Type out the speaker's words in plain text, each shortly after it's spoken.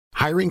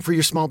Hiring for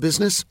your small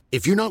business?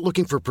 If you're not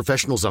looking for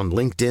professionals on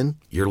LinkedIn,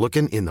 you're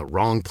looking in the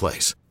wrong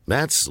place.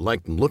 That's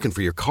like looking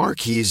for your car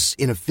keys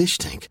in a fish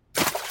tank.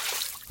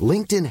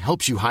 LinkedIn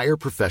helps you hire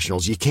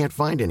professionals you can't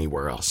find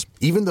anywhere else,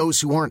 even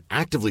those who aren't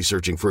actively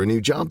searching for a new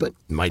job but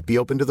might be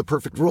open to the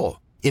perfect role.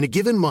 In a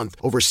given month,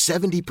 over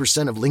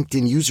 70% of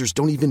LinkedIn users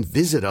don't even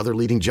visit other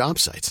leading job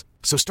sites.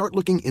 So start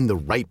looking in the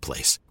right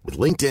place. With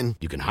LinkedIn,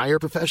 you can hire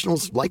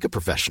professionals like a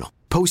professional.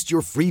 Post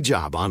your free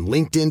job on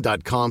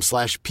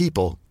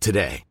linkedin.com/people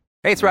today.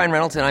 Hey, it's Ryan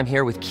Reynolds, and I'm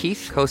here with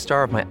Keith,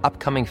 co-star of my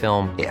upcoming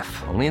film, If,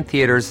 only in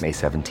theaters May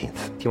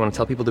 17th. Do you want to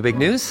tell people the big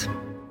news?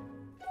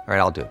 All right,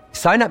 I'll do it.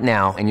 Sign up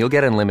now and you'll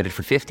get unlimited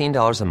for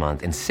 $15 a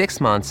month and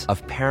 6 months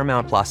of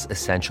Paramount Plus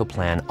Essential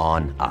Plan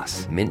on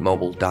us.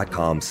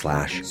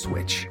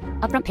 MintMobile.com/switch.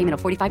 Upfront payment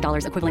of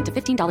 $45 equivalent to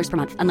 $15 per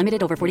month.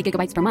 Unlimited over 40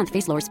 gigabytes per month.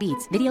 Face lower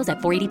speeds. Videos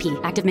at 480p.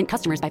 Active Mint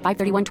customers by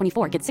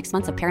 531.24 get 6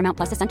 months of Paramount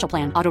Plus Essential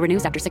Plan. Auto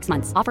renews after 6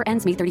 months. Offer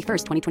ends May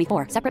 31st,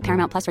 2024. Separate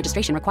Paramount Plus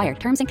registration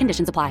required. Terms and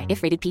conditions apply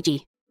if rated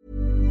PG.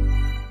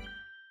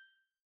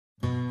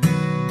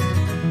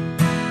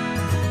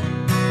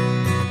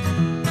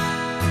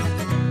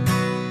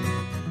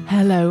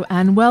 Hello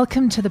and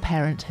welcome to The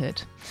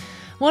Parenthood.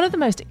 One of the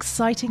most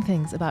exciting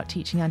things about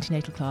teaching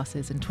antenatal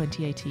classes in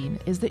 2018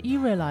 is that you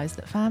realise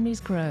that families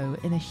grow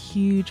in a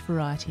huge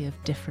variety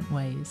of different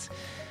ways.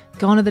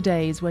 Gone are the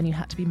days when you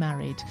had to be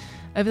married.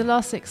 Over the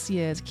last 6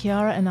 years,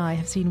 Chiara and I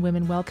have seen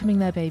women welcoming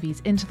their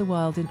babies into the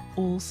world in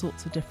all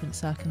sorts of different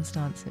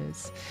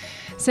circumstances.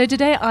 So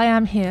today I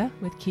am here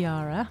with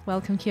Chiara.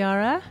 Welcome,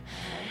 Chiara.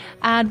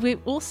 And we've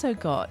also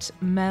got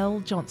Mel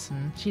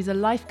Johnson. She's a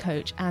life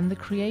coach and the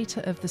creator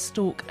of the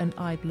Stalk and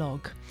I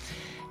blog.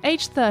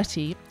 Aged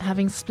 30,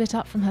 having split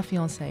up from her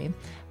fiancé,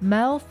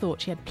 Mel thought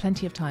she had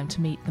plenty of time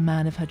to meet the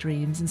man of her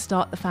dreams and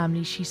start the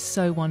family she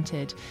so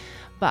wanted.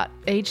 But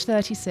age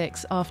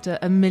 36, after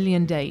a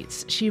million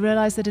dates, she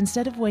realised that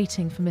instead of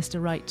waiting for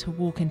Mr. Right to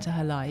walk into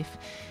her life,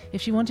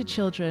 if she wanted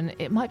children,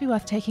 it might be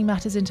worth taking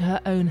matters into her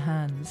own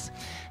hands.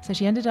 So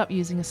she ended up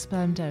using a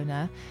sperm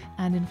donor,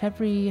 and in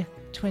February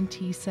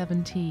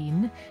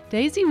 2017,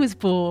 Daisy was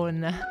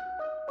born.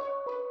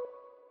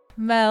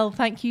 Mel,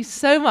 thank you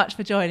so much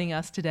for joining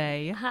us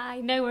today.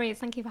 Hi, no worries.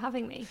 Thank you for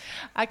having me.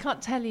 I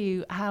can't tell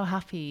you how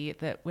happy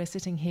that we're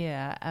sitting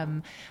here.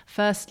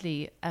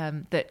 Firstly,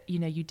 that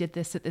you did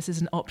this, that this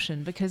is an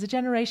option, because a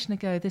generation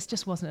ago this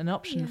just wasn't an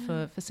option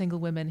for single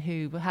women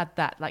who had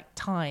that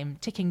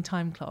ticking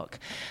time clock.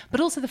 But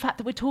also the fact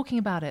that we're talking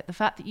about it, the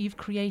fact that you've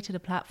created a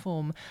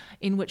platform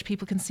in which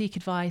people can seek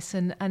advice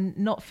and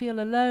not feel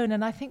alone,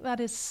 and I think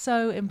that is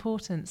so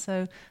important.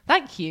 So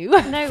thank you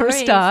for a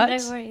start.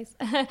 No worries.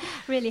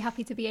 Really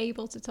happy to be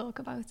able to talk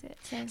about it.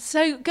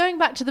 So going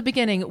back to the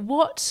beginning,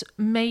 what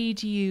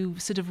made you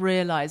sort of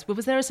realise,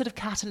 was there a sort of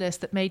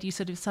catalyst that made you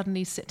sort of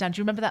suddenly sit down? Do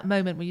you remember that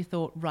moment where you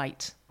thought,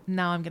 right,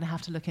 now I'm going to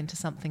have to look into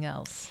something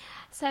else?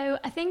 So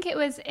I think it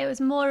was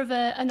more of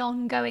an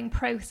ongoing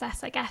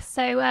process, I guess.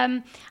 So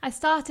I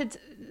started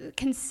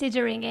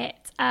considering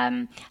it.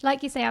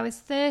 Like you say, I was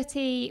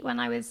 30 when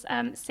I was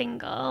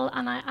single,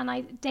 and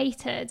I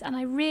dated, and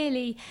I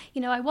really,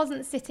 I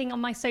wasn't sitting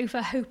on my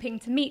sofa hoping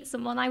to meet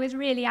someone. I was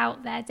really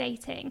out there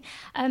dating.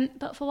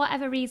 But for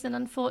whatever reason,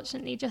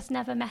 unfortunately, just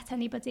never met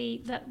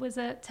anybody that was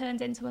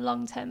turned into a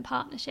long-term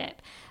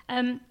partnership.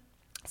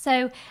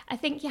 So I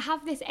think you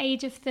have this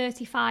age of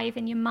 35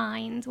 in your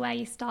mind where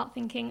you start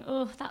thinking,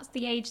 oh, that's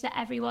the age that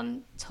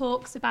everyone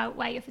talks about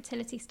where your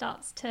fertility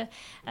starts to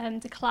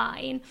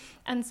decline.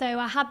 And so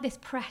I had this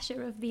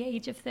pressure of the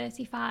age of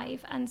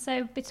 35. And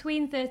so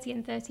between 30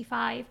 and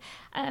 35,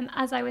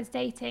 as I was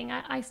dating,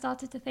 I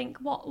started to think,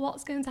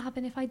 what's going to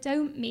happen if I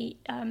don't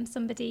meet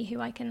somebody who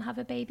I can have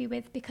a baby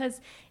with?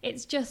 Because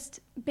it's just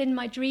been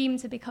my dream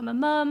to become a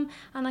mum.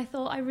 And I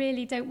thought I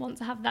really don't want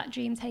to have that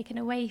dream taken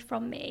away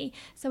from me.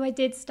 So I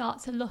did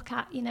start to look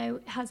at,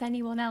 has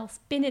anyone else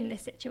been in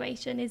this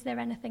situation? Is there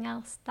anything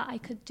else that I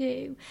could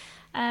do?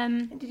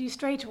 And did you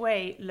straight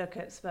away look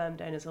at sperm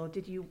donors, or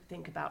did you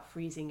think about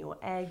freezing your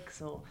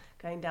eggs or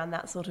going down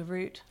that sort of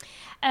route?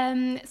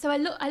 So I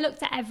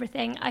looked at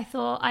everything.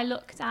 I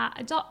looked at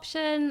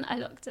adoption, I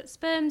looked at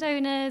sperm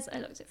donors, I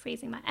looked at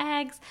freezing my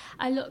eggs.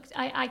 I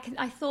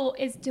thought,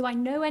 do I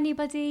know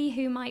anybody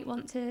who might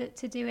want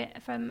to do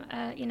it from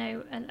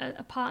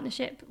a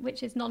partnership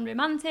which is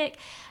non-romantic?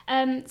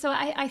 So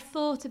I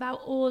thought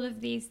about all of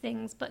these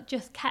things, but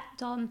just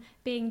kept on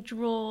being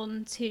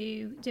drawn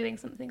to doing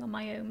something on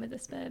my own with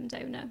a sperm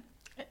donor.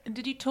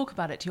 Did you talk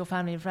about it to your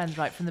family and friends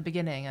right from the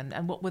beginning,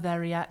 and what were their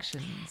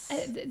reactions?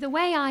 The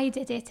way I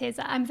did it is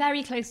I'm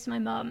very close to my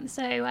mum,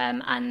 so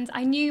and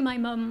I knew my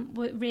mum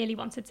really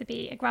wanted to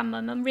be a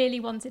grandmum and really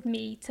wanted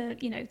me to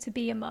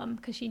be a mum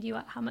because she knew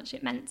how much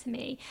it meant to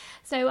me.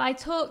 So I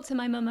talked to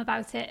my mum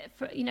about it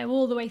for,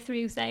 all the way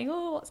through, saying,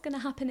 oh, what's going to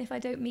happen if I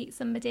don't meet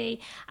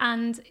somebody,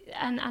 and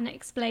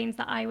explained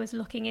that I was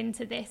looking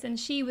into this, and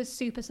she was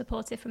super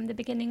supportive from the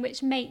beginning,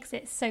 which makes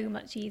it so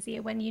much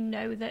easier when you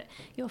know that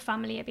your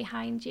family are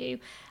behind you.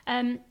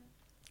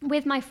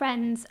 With my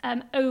friends,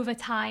 over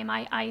time,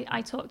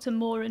 I talked to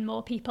more and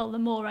more people the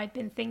more I'd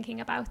been thinking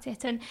about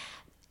it, and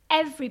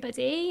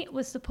everybody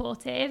was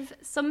supportive.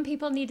 Some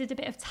people needed a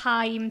bit of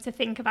time to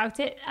think about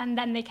it, and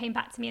then they came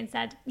back to me and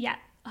said, yeah,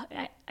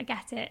 I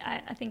get it.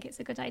 I think it's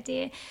a good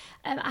idea.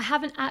 I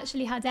haven't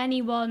actually had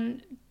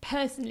anyone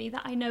personally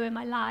that I know in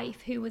my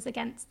life who was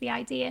against the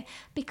idea,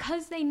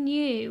 because they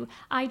knew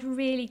I'd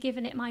really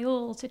given it my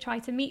all to try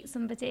to meet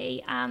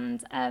somebody,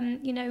 and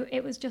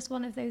it was just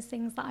one of those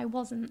things that I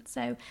wasn't.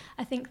 So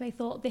I think they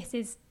thought this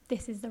is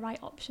the right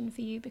option for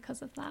you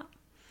because of that.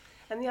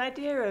 And the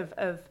idea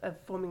of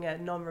forming a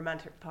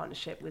non-romantic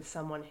partnership with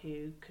someone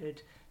who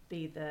could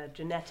be the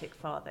genetic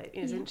father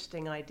is an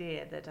interesting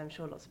idea that I'm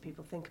sure lots of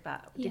people think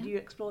about. Did you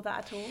explore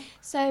that at all?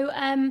 So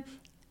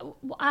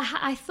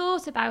I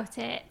thought about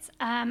it,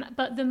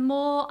 but the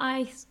more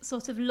I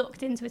sort of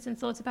looked into it and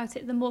thought about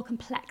it, the more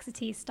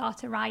complexities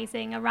start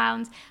arising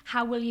around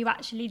how will you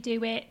actually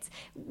do it?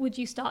 Would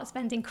you start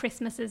spending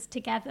Christmases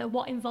together?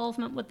 What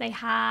involvement would they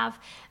have?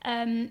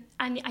 And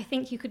I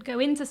think you could go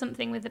into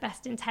something with the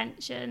best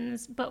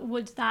intentions, but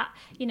would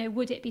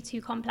it be too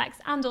complex?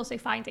 And also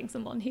finding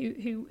someone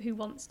who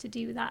wants to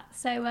do that.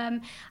 So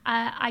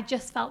I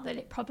just felt that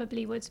it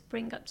probably would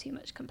bring up too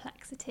much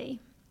complexity.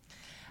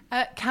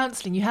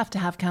 Counselling, you have to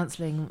have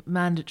counselling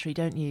mandatory,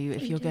 don't you,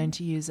 if you're going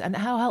to use... And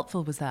how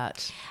helpful was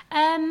that?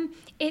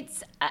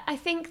 I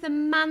think the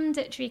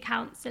mandatory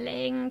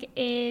counselling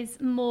is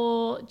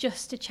more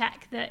just to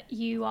check that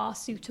you are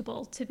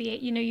suitable to be,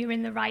 you're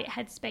in the right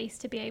headspace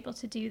to be able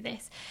to do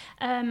this.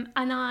 And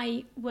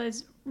I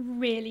was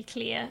really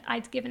clear.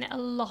 I'd given it a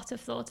lot of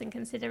thought and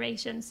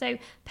consideration. So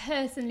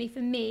personally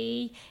for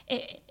me,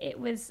 it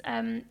was,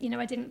 I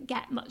didn't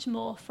get much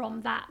more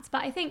from that.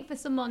 But I think for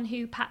someone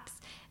who perhaps...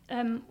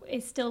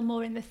 is still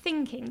more in the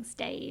thinking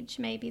stage,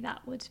 maybe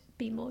that would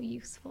be more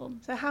useful.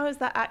 So how is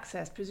that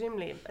accessed?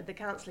 Presumably the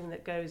counselling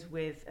that goes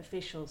with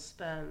official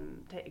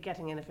sperm,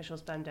 getting an official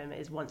sperm donor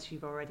is once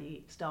you've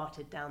already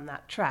started down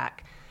that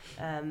track.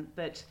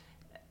 But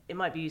it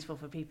might be useful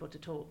for people to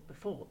talk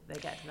before they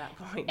get to that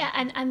point. Yeah,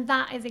 and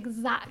that is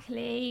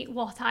exactly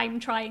what I'm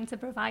trying to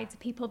provide to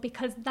people,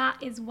 because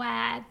that is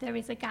where there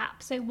is a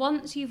gap. So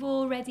once you've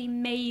already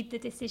made the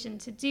decision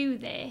to do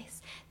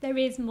this, there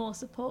is more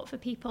support for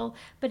people,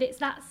 but it's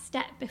that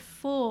step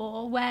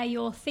before where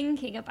you're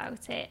thinking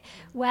about it,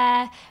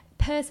 where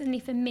personally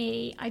for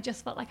me, I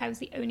just felt like I was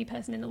the only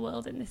person in the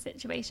world in this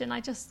situation.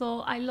 I just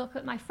thought, I look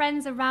at my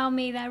friends around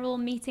me, they're all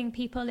meeting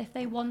people. If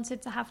they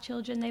wanted to have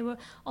children, they were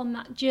on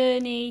that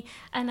journey.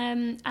 And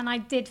I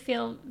did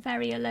feel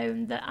very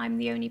alone that I'm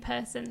the only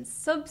person.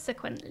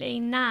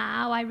 Subsequently,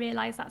 now I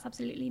realise that's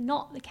absolutely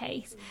not the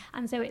case.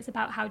 And so it's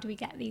about how do we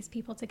get these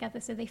people together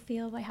so they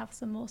feel they have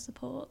some more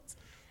support.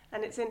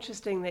 And it's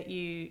interesting that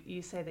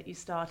you say that you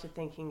started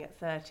thinking at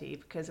 30,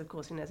 because of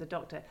course, as a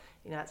doctor,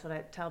 that's what I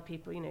tell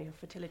people, your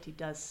fertility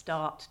does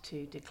start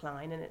to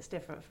decline, and it's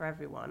different for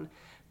everyone.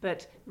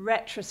 But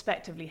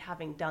retrospectively,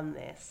 having done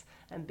this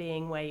and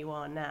being where you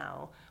are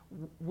now,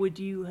 would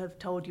you have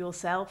told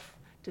yourself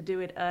to do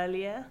it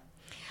earlier?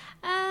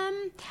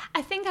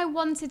 I think I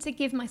wanted to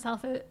give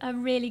myself a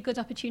really good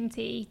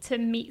opportunity to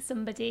meet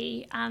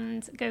somebody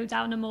and go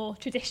down a more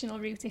traditional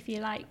route, if you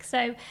like.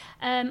 So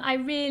I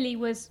really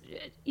was,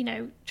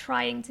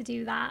 trying to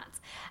do that.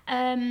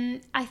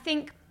 I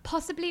think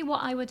possibly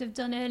what I would have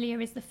done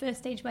earlier is the first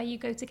stage where you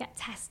go to get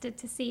tested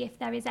to see if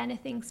there is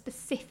anything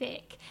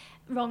specific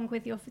wrong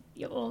with your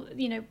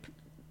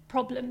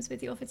problems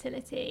with your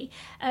fertility,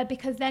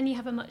 because then you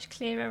have a much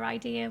clearer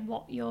idea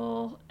what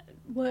you're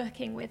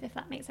working with, if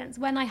that makes sense.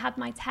 When I had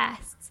my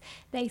tests,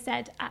 they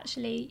said,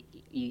 actually,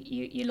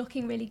 you're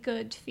looking really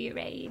good for your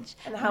age.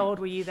 And how old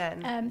were you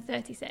then?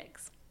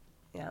 36.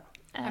 Yeah.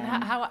 And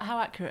how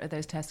accurate are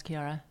those tests,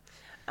 Chiara?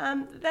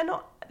 They're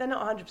not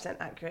 100%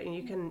 accurate,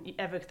 and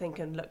everything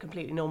can look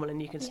completely normal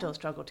and you can still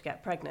struggle to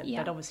get pregnant.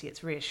 But obviously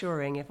it's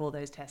reassuring if all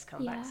those tests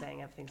come back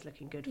saying everything's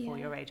looking good for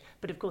your age.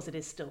 But of course it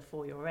is still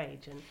for your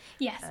age. And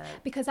yes,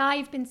 because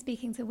I've been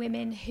speaking to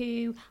women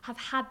who have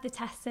had the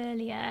tests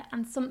earlier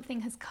and something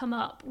has come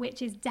up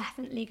which is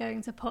definitely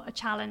going to put a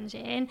challenge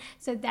in,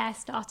 so they're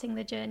starting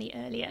the journey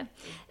earlier.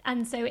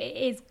 And so it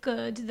is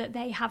good that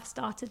they have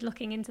started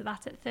looking into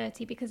that at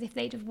 30, because if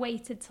they'd have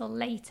waited till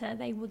later,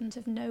 they wouldn't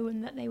have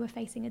known that they were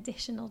facing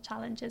additional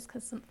challenges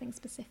because something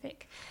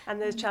specific. And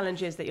those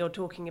challenges that you're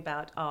talking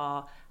about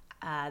are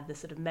the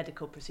sort of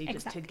medical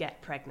procedures to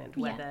get pregnant,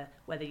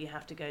 whether you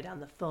have to go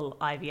down the full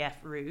IVF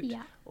route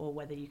or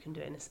whether you can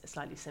do it in a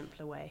slightly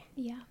simpler way.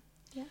 Yeah.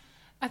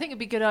 I think it'd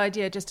be a good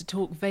idea just to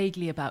talk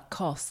vaguely about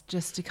cost,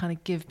 just to kind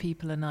of give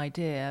people an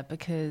idea,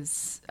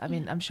 because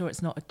I'm sure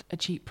it's not a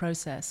cheap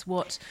process.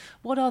 What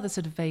are the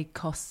sort of vague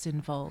costs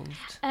involved?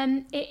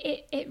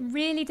 It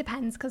really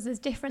depends, because there's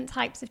different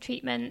types of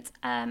treatment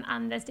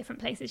and there's different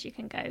places you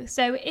can go.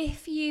 So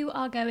if you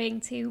are going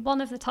to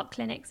one of the top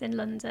clinics in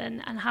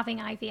London and having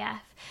IVF,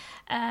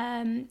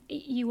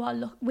 you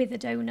are with a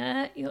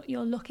donor,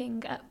 you're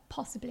looking at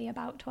possibly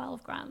about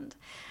 12 grand.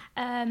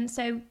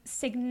 So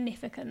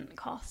significant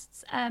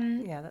costs.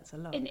 That's a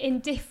lot. In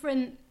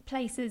different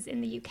places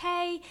in the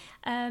UK,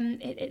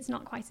 it's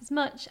not quite as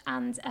much,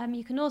 and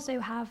you can also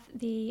have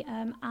the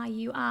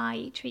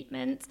IUI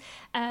treatment,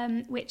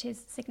 which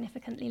is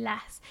significantly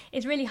less.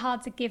 It's really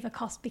hard to give a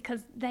cost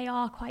because they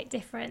are quite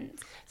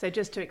different. So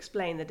just to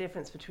explain the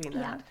difference between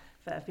that,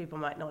 for people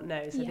might not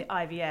know. So the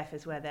IVF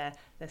is where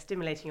they're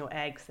stimulating your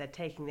eggs, they're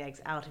taking the eggs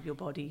out of your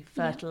body,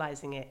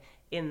 fertilizing it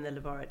in the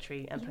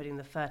laboratory and putting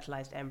the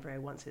fertilized embryo,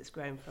 once it's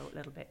grown for a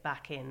little bit,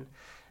 back in.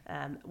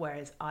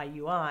 Whereas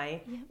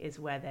IUI is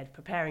where they're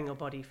preparing your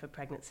body for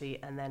pregnancy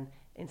and then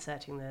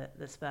inserting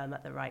the sperm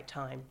at the right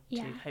time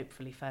to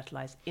hopefully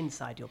fertilize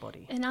inside your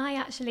body. And I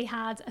actually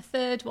had a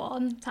third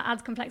one to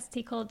add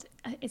complexity called,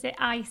 is it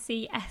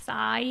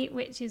ICSI,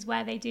 which is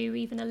where they do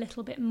even a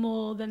little bit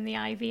more than the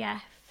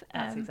IVF.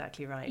 That's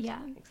exactly right. Yeah.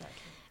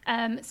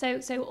 Exactly.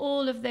 So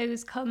all of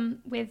those come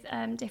with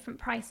different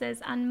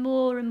prices, and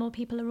more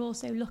people are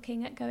also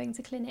looking at going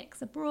to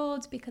clinics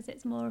abroad because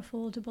it's more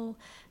affordable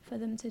for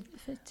them to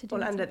do.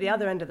 Well, and at the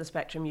other end of the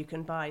spectrum, you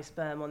can buy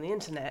sperm on the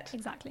internet.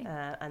 Exactly.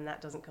 And that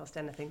doesn't cost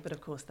anything, but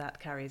of course that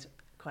carries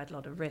quite a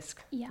lot of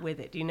risk with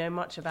it. Do you know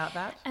much about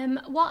that?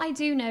 What I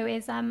do know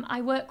is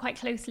I work quite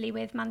closely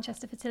with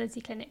Manchester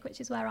Fertility Clinic,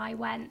 which is where I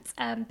went,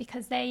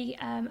 because they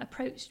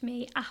approached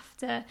me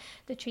after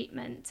the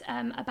treatment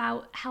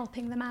about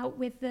helping them out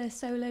with the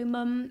solo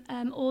mum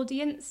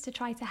audience to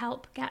try to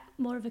help get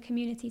more of a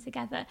community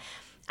together.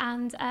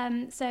 And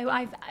so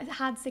I've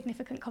had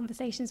significant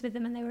conversations with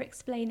them, and they were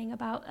explaining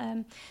about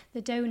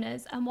the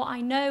donors. And what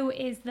I know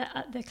is that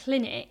at the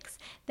clinics,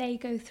 they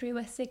go through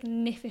a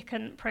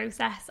significant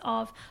process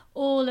of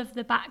all of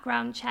the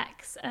background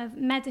checks of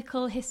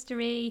medical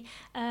history,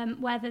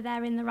 whether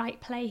they're in the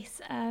right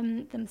place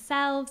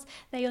themselves.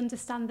 They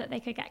understand that they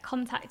could get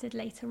contacted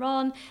later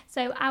on.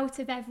 So out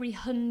of every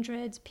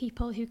 100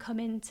 people who come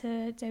in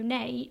to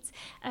donate,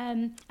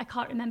 I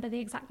can't remember the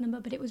exact number,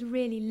 but it was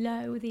really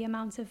low, the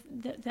amount of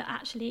that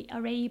actually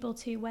are able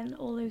to when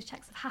all those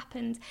checks have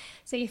happened.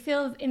 So you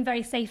feel in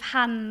very safe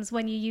hands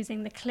when you're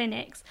using the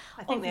clinics.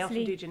 I think they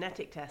often do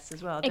genetic tests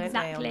as well, don't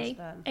they, on the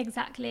sperm?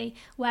 Exactly.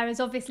 Whereas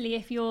obviously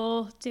if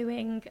you're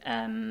doing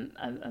a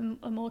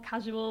more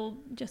casual,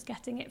 just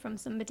getting it from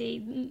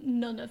somebody,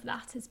 none of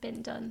that has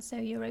been done. So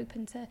you're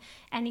open to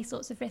any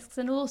sorts of risks.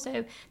 And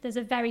also there's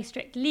a very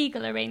strict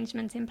legal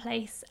arrangement in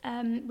place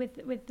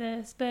with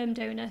the sperm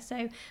donor.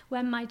 So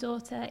when my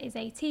daughter is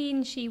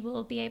 18, she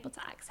will be able to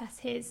access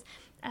his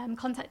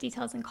contact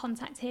details and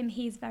contact him.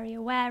 He's very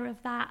aware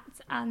of that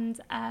and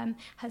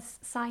has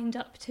signed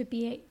up to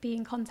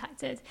being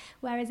contacted.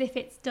 Whereas if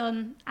it's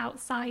done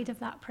outside of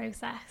that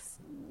process,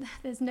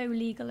 there's no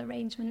legal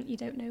arrangement. You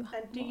don't know.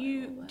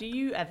 And do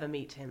you ever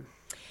meet him?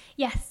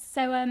 Yes,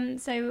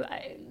 so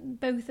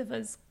both of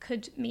us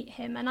could meet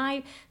him, and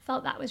I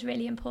felt that was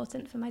really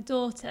important for my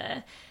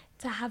daughter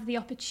to have the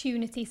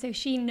opportunity, so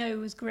she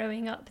knows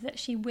growing up that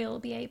she will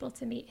be able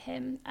to meet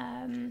him.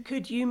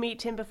 Could you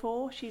meet him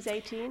before she's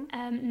 18?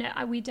 No,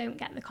 we don't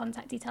get the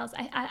contact details.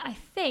 I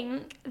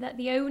think that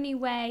the only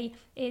way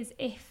is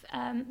if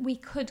we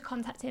could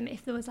contact him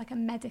if there was like a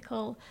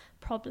medical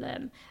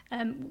problem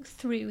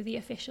through the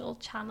official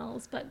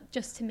channels, but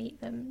just to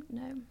meet them,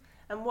 no.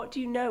 And what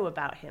do you know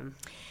about him?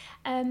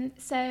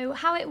 So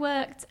how it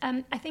worked,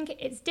 I think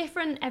it's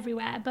different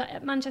everywhere, but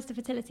at Manchester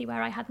Fertility,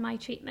 where I had my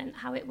treatment,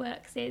 how it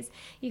works is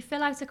you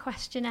fill out a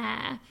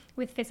questionnaire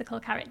with physical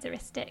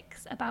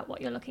characteristics about what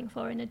you're looking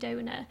for in a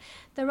donor.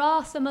 There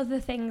are some other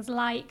things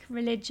like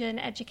religion,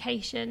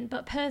 education,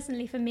 but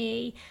personally for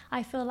me,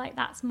 I feel like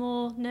that's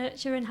more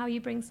nurture and how you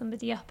bring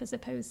somebody up as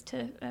opposed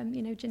to,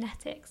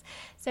 genetics.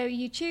 So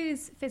you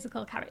choose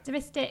physical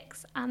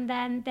characteristics, and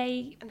then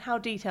they... And how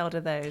detailed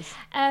are those?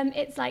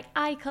 It's like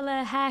eye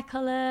colour, hair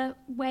colour,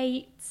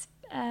 weight,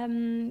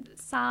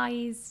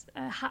 size,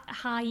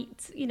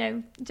 height,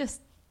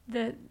 just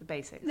the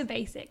basics. The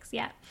basics,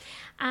 yeah.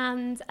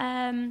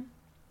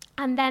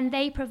 And then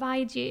they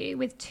provide you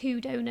with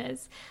 2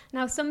 donors.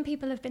 Now, some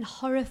people have been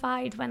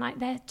horrified when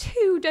they're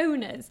 2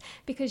 donors,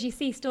 because you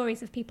see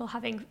stories of people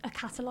having a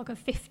catalogue of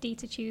 50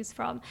 to choose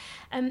from.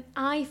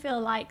 I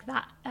feel like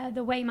that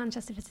the way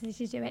Manchester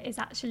Fertility do it is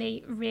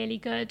actually really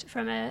good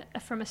from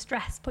a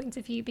stress point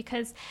of view,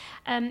 because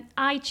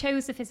I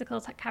chose the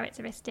physical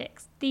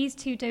characteristics. These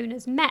 2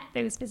 donors met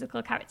those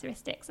physical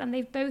characteristics, and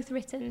they've both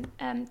written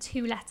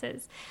 2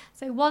 letters.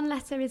 So one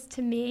letter is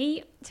to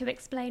me to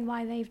explain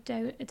why they've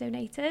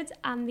donated,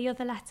 and the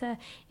other letter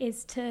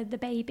is to the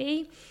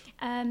baby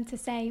to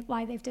say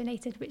why they've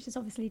donated, which is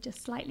obviously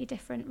just slightly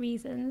different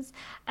reasons.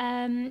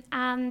 And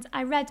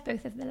I read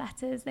both of the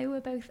letters. They were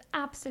both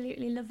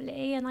absolutely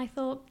lovely, and I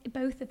thought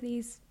both of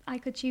these, I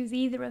could choose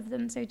either of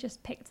them, so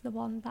just picked the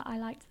one that I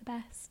liked the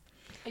best.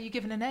 Are you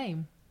given a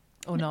name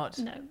or not?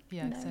 No.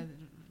 Yeah, no. So it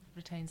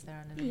retains their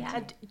anonymity. Yeah.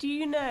 And do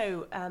you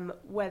know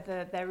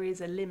whether there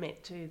is a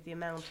limit to the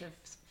amount of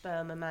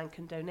sperm a man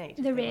can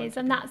donate? There is,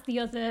 and that's the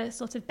other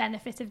sort of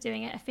benefit of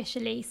doing it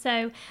officially.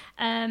 So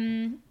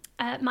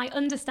my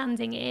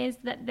understanding is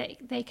that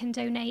they can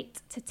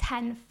donate to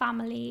 10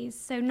 families,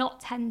 so not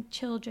 10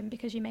 children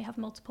because you may have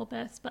multiple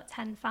births, but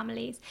 10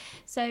 families.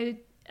 So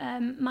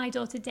my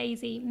daughter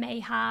Daisy may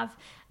have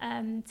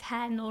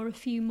 10 or a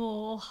few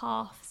more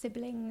half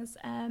siblings,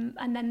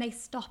 and then they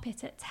stop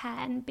it at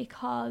 10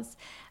 because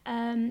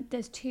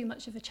there's too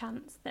much of a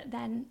chance that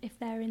then if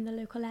they're in the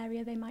local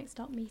area they might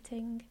stop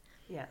meeting.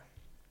 Yeah.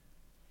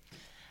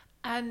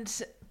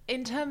 And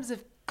in terms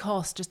of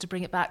cost, just to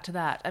bring it back to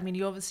that, I mean,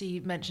 you obviously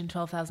mentioned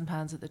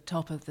 £12,000 at the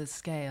top of the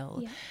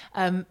scale.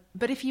 Yeah.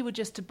 But if you were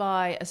just to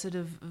buy a sort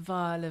of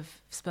vial of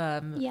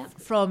sperm Yeah.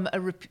 from a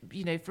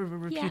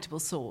reputable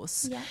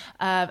source,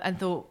 and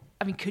thought,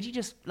 I mean, could you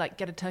just like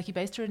get a turkey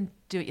baster and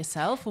do it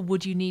yourself, or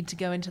would you need to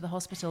go into the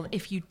hospital?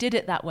 If you did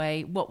it that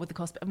way, what would the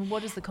cost be? I mean,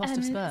 what is the cost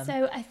of sperm?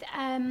 So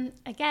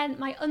again,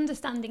 my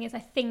understanding is I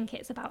think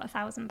it's about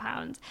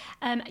 £1,000.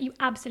 You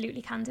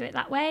absolutely can do it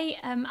that way.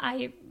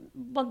 I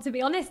want to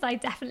be honest, I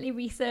definitely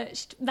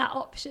researched that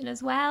option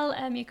as well.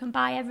 You can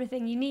buy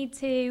everything you need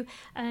to.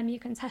 You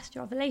can test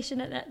your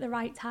ovulation at the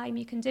right time.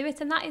 You can do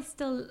it, and that is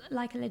still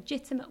like a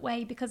legitimate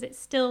way because it's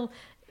still,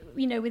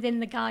 you know, within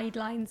the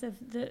guidelines of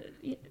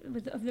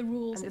the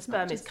rules. And the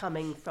sperm is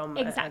coming from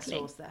a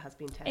source that has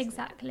been tested.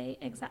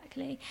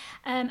 Exactly.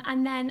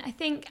 And then I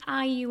think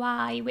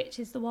IUI, which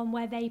is the one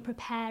where they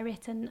prepare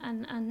it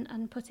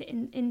and put it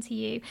into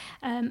you,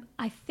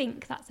 I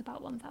think that's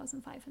about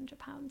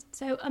 £1,500.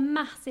 So a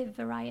massive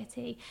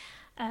variety,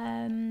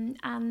 and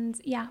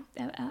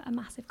a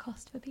massive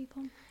cost for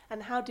people.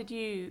 And how did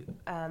you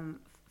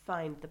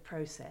find the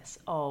process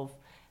of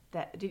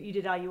that? You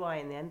did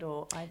IUI in the end,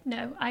 or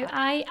No,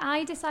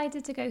 I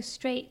decided to go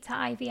straight to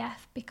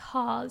IVF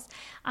because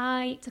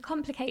to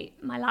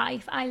complicate my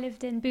life, I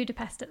lived in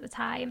Budapest at the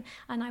time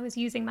and I was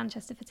using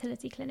Manchester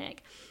Fertility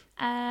Clinic.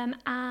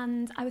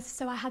 And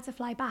I had to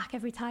fly back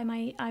every time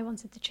I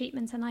wanted the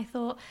treatment, and I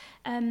thought,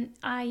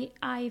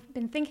 I've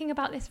been thinking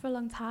about this for a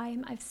long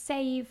time. I've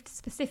saved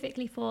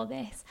specifically for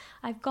this.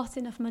 I've got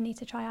enough money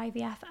to try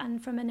IVF,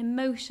 and from an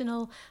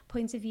emotional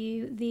point of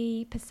view,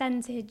 the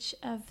percentage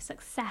of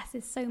success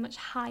is so much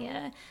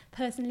higher.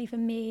 Personally for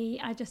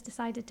me, I just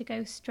decided to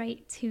go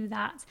straight to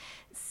that.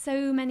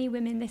 So many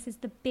women, this is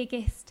the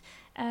biggest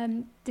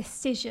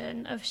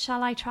decision of,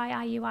 shall I try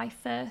IUI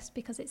first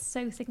because it's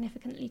so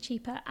significantly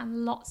cheaper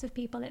and lots of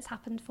people it's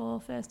happened for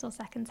first or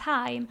second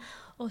time,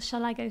 or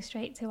shall I go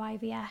straight to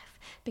IVF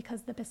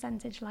because the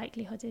percentage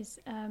likelihood is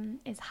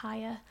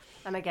higher.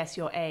 And I guess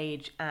your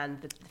age and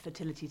the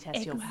fertility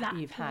test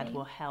you've had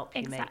will help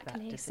you make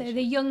that decision. So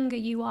the younger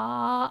you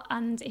are,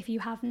 and if you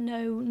have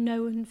no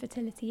known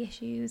fertility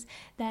issues,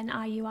 then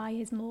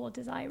IUI is more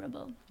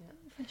desirable. Yeah.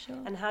 For sure.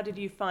 And how did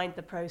you find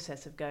the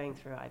process of going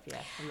through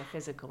IVF from a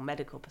physical,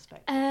 medical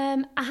perspective?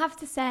 I have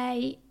to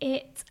say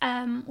it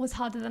was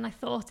harder than I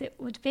thought it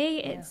would be.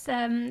 It's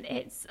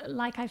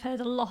like I've heard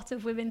a lot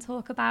of women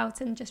talk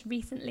about, and just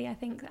recently I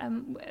think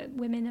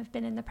women have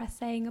been in the press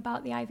saying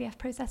about the IVF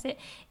process.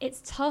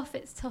 It's tough.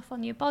 It's tough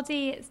on your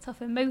body. It's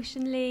tough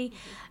emotionally,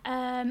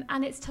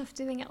 and it's tough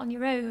doing it on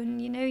your own.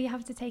 You know, you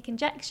have to take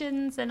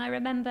injections, and I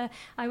remember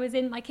I was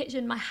in my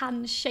kitchen, my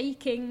hands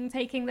shaking,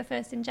 taking the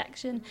first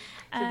injection.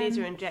 So these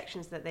are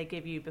injections that they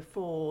give you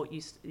before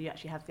you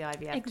actually have the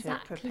IVF to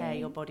prepare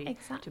your body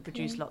to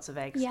produce lots of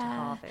eggs to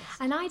harvest.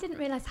 And I didn't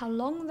realise how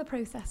long the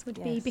process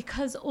would be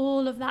because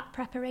all of that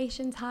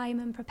preparation time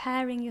and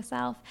preparing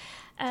yourself.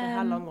 So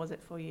how long was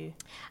it for you?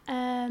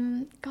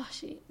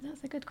 Gosh,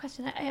 that's a good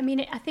question. I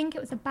mean, I think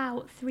it was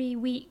about 3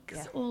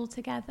 weeks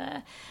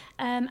altogether.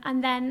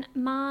 And then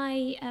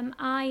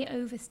I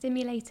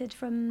overstimulated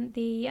from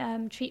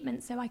the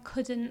treatment, so I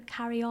couldn't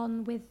carry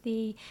on with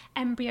the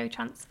embryo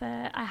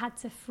transfer. I had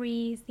to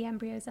freeze the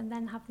embryos and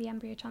then have the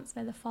embryo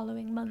transfer the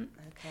following month.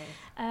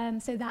 Okay.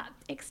 So that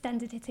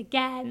extended it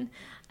again.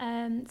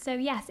 So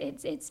yes,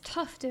 it's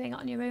tough doing it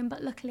on your own,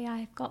 but luckily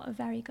I've got a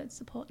very good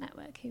support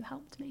network who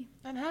helped me.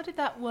 And how did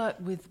that work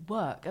with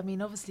work? I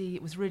mean, obviously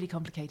it was really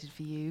complicated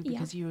for you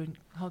because you were in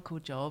a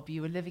hardcore job,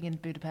 you were living in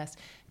Budapest.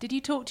 Did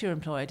you talk to your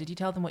employer? Did you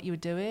tell them what you were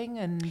doing?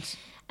 And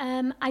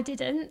I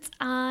didn't.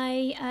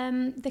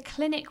 The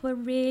clinic were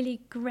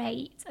really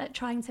great at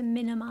trying to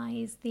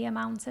minimise the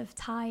amount of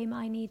time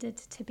I needed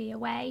to be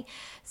away.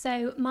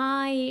 So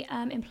my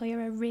employer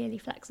are really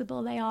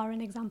flexible. They are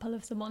an example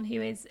of someone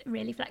who is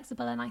really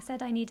flexible. And I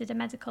said I needed a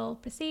medical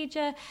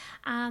procedure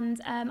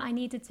and I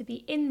needed to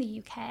be in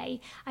the UK.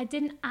 I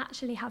didn't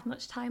actually have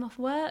much time off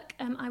work.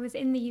 I was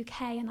in the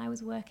UK and I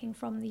was working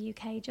from the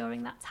UK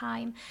during that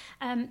time.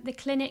 The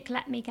clinic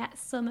let me get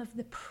some of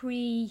the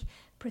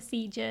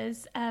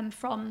procedures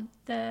from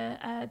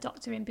the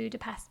doctor in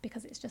Budapest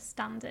because it's just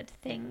standard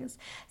things.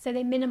 So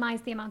they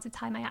minimised the amount of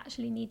time I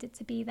actually needed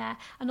to be there.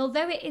 And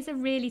although it is a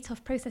really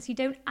tough process, you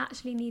don't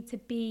actually need to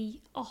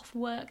be off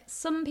work.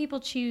 Some people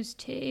choose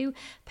to.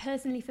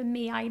 Personally, for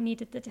me, I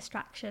needed the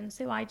distraction.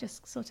 So I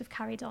just sort of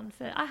carried on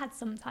I had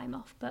some time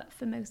off, but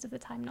for most of the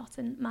time not.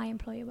 And my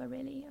employer were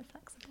really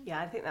flexible.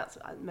 Yeah, I think that's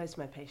most of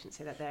my patients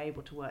say that they're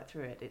able to work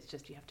through it. It's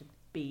just you have to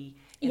be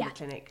in the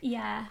clinic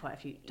quite a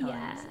few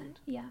times.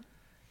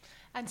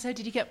 And so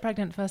did you get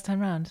pregnant first time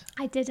round?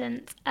 I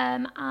didn't.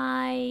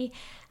 I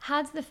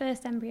had the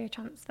first embryo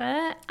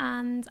transfer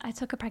and I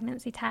took a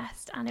pregnancy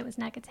test and it was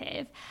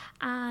negative.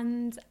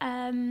 And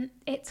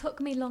it took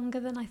me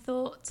longer than I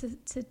thought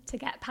to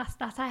get past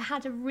that. I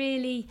had a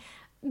really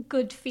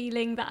good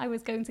feeling that I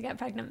was going to get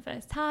pregnant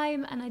first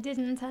time, and I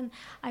didn't. And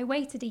I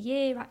waited a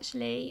year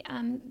actually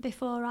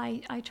before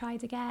I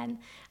tried again.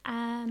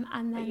 And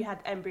then but you had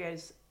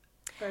embryos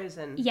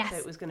frozen, yes, so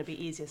it was going to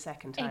be easier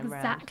second time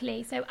round.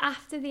 Exactly. So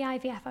after the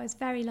IVF, I was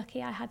very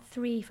lucky. I had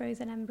 3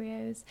 frozen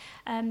embryos.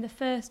 The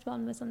first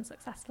one was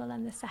unsuccessful,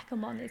 and the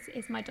second one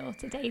is my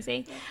daughter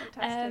Daisy. Yeah,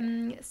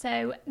 fantastic.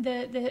 So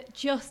the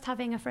just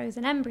having a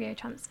frozen embryo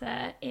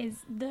transfer is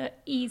the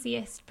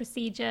easiest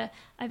procedure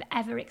I've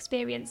ever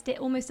experienced. It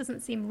almost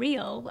doesn't seem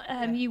real.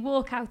 You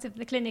walk out of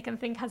the clinic and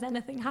think, has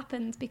anything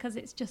happened? Because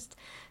it's just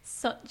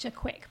such a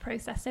quick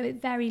process. So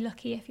it's very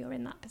lucky if you're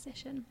in that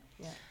position.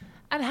 Yeah.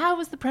 And how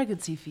was the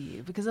pregnancy for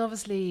you? Because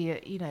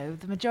obviously, you know,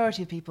 the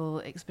majority of people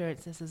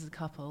experience this as a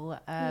couple.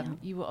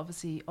 You were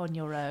obviously on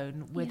your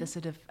own with a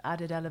sort of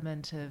added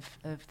element of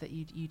that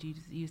you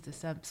use the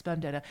sperm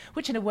donor,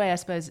 which in a way, I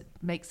suppose,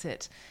 makes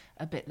it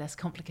a bit less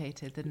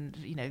complicated than,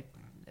 you know,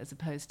 as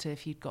opposed to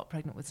if you'd got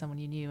pregnant with someone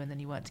you knew and then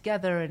you weren't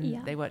together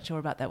and they weren't sure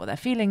about what their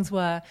feelings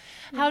were.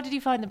 Yeah. How did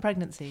you find the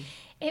pregnancy?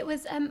 It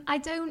was, I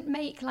don't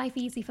make life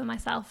easy for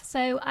myself.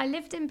 So I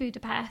lived in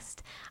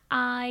Budapest.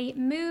 I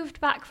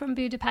moved back from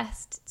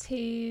Budapest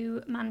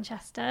to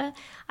Manchester.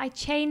 I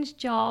changed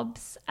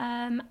jobs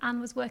and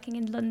was working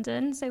in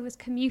London. So I was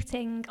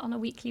commuting on a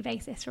weekly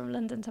basis from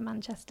London to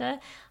Manchester.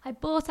 I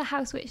bought a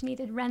house which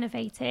needed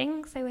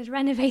renovating. So I was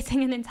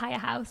renovating an entire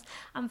house.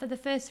 And for the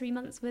first 3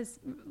 months was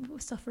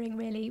suffering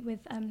really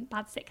with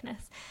bad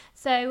sickness.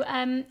 So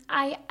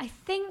I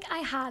think I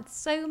had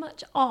so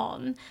much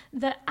on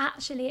that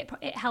actually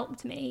it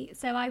helped me.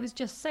 So I was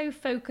just so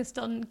focused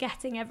on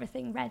getting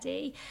everything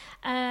ready.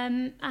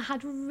 I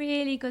had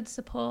really good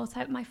support.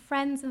 My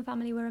friends and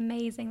family were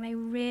amazing. They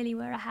really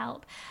were a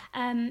help.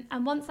 And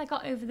once I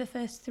got over the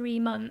first 3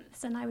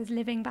 months and I was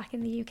living back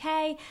in the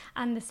UK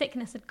and the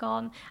sickness had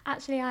gone,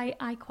 actually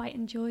I quite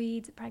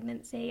enjoyed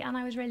pregnancy and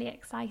I was really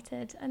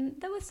excited. And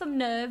there were some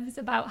nerves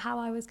about how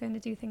I was going to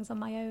do things on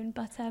my own,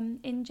 but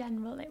in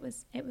general it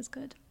was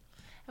good.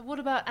 And what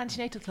about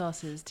antenatal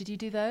classes? Did you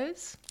do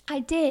those? I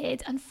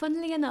did, and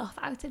funnily enough,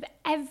 out of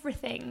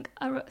everything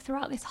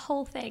throughout this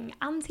whole thing,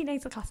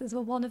 antenatal classes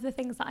were one of the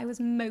things that I was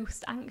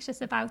most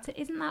anxious about.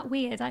 Isn't that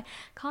weird? I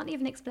can't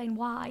even explain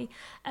why.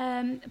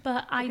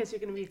 Because you're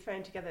going to be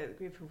thrown together with a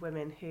group of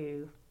women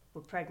who were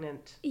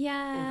pregnant,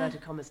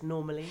 inverted commas,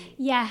 normally.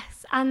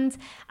 Yes, and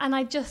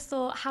I just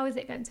thought, how is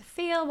it going to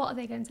feel? What are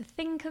they going to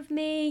think of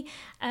me?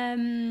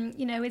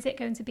 Is it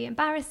going to be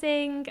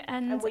embarrassing?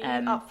 And were you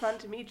up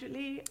front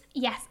immediately?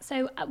 Yes.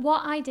 So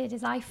what I did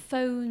is I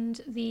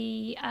phoned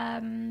the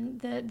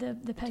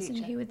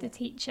person who was the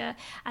teacher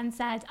and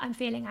said, I'm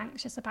feeling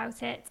anxious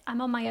about it.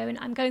 I'm on my own.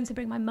 I'm going to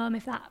bring my mum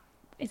if that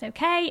is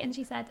okay. And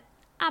she said,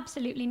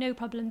 absolutely no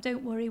problem,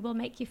 don't worry, we'll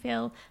make you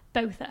feel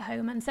both at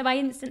home. And so I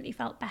instantly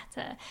felt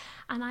better,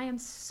 and I am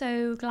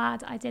so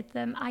glad I did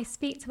them. I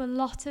speak to a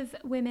lot of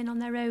women on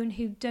their own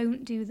who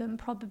don't do them,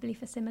 probably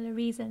for similar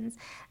reasons,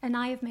 and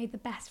I have made the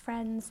best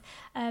friends.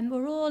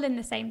 We're all in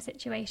the same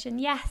situation.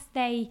 Yes,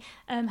 they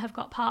have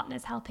got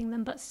partners helping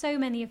them, but so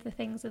many of the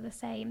things are the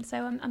same.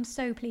 So I'm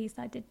so pleased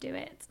I did do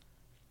it.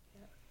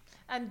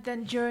 And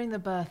then during the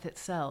birth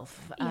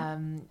itself,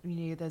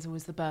 there's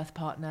always the birth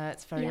partner.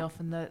 It's very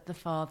often the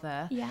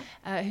father. Yeah.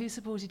 Who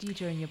supported you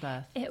during your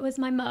birth? It was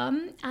my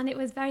mum, and it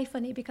was very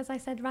funny because I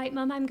said, right,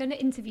 Mum, I'm going to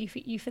interview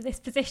you for this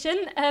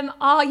position.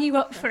 Are you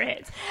up for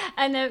it?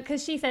 And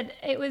because she said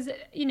it was,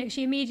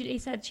 she immediately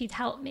said she'd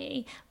help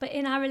me. But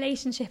in our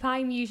relationship,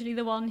 I'm usually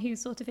the one who's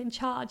sort of in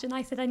charge. And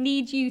I said, I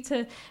need you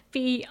to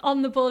be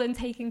on the ball and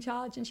taking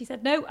charge. And she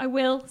said, no, I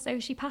will. So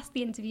she passed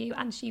the interview,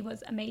 and she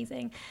was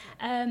amazing.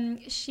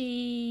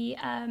 She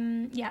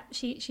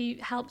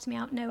helped me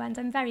out no end.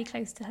 I'm very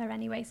close to her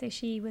anyway, so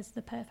she was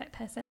the perfect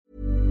person.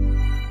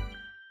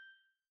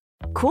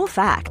 Cool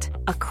fact,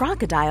 a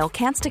crocodile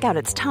can't stick out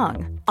its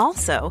tongue.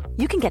 Also,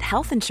 you can get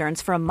health insurance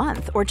for a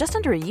month or just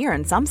under a year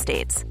in some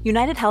states.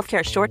 United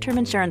Healthcare short-term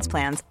insurance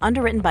plans,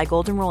 underwritten by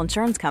Golden Rule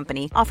Insurance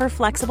Company, offer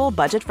flexible,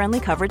 budget-friendly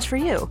coverage for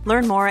you.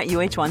 Learn more at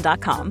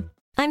uh1.com.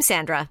 I'm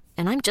Sandra,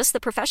 and I'm just the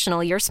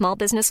professional your small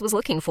business was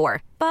looking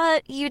for.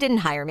 But you didn't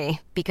hire me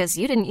because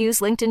you didn't use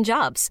LinkedIn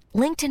Jobs.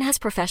 LinkedIn has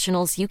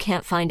professionals you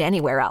can't find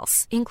anywhere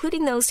else,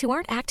 including those who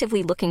aren't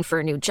actively looking for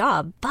a new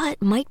job,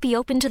 but might be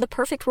open to the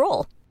perfect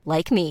role,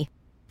 like me.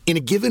 In a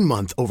given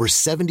month, over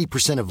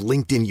 70% of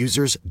LinkedIn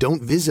users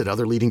don't visit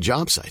other leading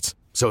job sites.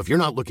 So if you're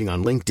not looking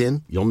on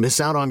LinkedIn, you'll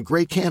miss out on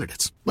great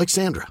candidates like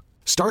Sandra.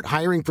 Start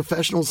hiring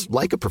professionals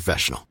like a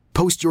professional.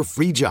 Post your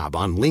free job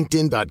on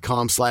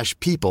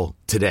linkedin.com/people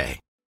today.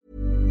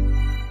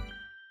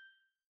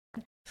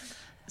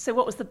 So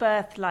what was the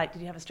birth like?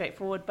 Did you have a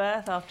straightforward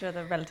birth after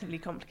the relatively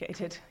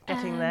complicated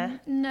getting there?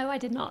 No, I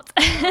did not.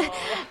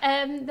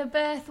 The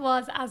birth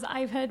was, as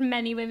I've heard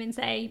many women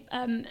say,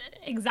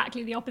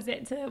 exactly the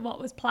opposite to what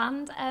was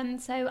planned.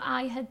 So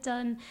I had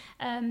done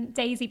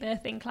daisy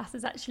birthing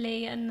classes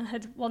actually, and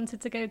had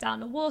wanted to go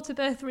down a water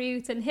birth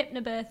route and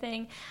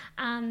hypnobirthing,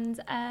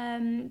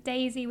 and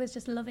Daisy was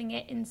just loving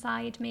it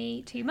inside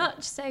me too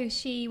much. So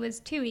she was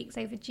 2 weeks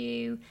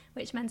overdue,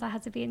 which meant I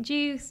had to be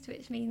induced,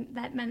 which meant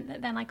that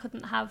then I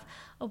couldn't have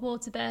a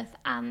water birth,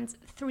 and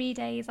 3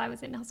 days I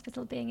was in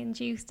hospital being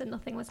induced and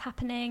nothing was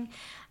happening,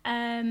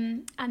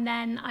 and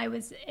then I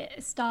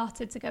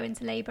started to go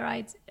into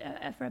labour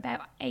for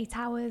about 8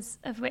 hours,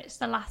 of which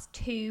the last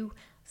 2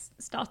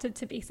 started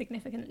to be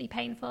significantly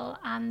painful,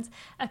 and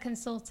a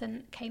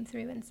consultant came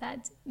through and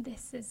said,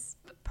 this is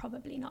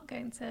probably not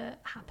going to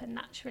happen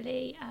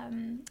naturally.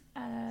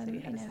 So you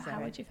had a cesarean.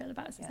 How would you feel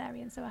about a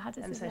cesarean? So I had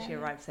a cesarean. And so she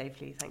arrived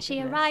safely, thank She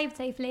goodness. arrived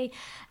safely.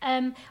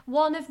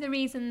 One of the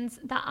reasons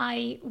that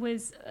I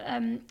was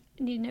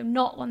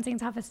not wanting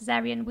to have a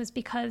cesarean was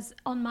because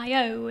on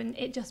my own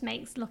it just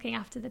makes looking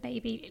after the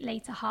baby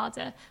later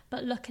harder,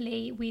 but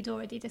luckily we'd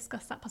already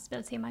discussed that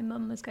possibility, and my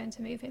mum was going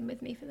to move in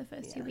with me for the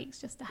first 2 weeks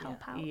just to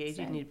help out. You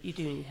do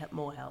need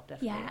more help,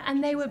 definitely. Yeah,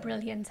 and they were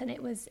brilliant, and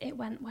it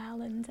went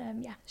well, and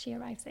she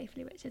arrived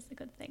safely, which is the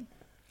good thing.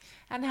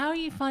 And how are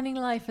you finding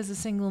life as a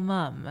single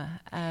mum?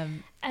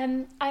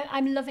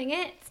 I'm loving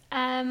it.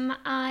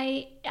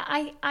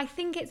 I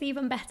think it's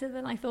even better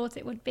than I thought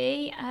it would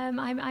be.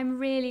 I'm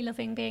really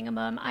loving being a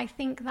mum. I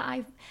think that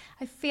I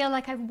feel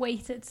like I've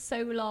waited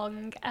so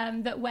long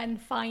that when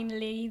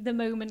finally the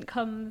moment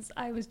comes,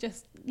 I was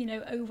just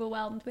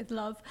overwhelmed with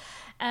love.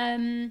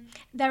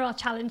 There are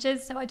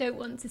challenges, so I don't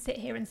want to sit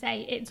here and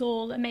say it's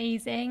all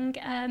amazing.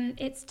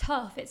 It's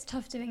tough. It's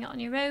tough doing it on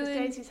your own.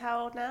 Daisy's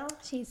how old now?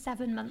 She's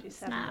 7 months She's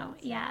 7 now.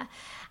 months, Yeah.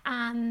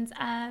 And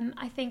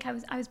I think I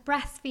was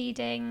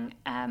breastfeeding,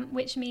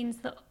 which means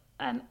that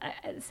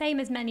same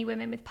as many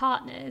women with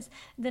partners,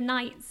 the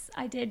nights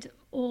I did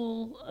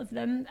all of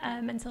them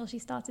until she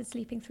started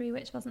sleeping through,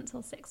 which wasn't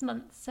until 6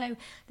 months. So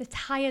the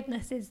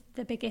tiredness is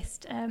the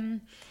biggest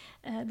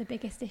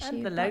issue.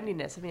 And the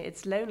loneliness. I mean,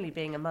 it's lonely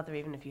being a mother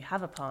even if you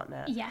have a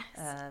partner. Yes.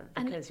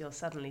 Because you're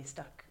suddenly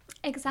stuck.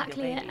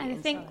 Exactly, and I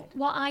think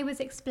what I was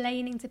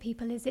explaining to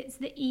people is it's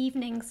the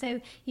evening, so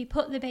you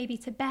put the baby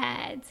to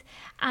bed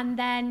and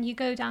then you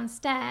go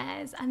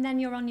downstairs and then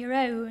you're on your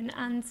own.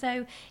 And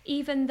so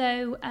even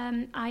though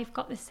I've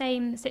got the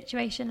same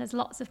situation as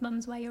lots of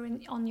mums where you're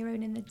on your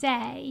own in the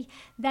day,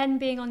 then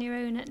being on your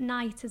own at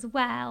night as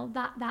well,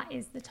 that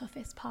is the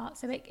toughest part,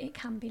 so it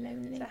can be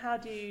lonely. So how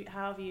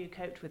have you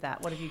coped with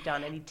that? What have you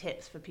done? Any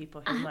tips for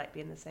people who might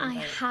be in the same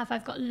boat?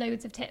 I've got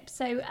loads of tips.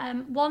 So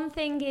one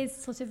thing is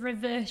sort of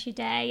reverse your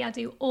day. I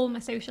do all my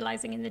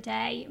socialising in the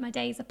day. My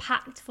days are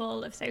packed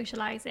full of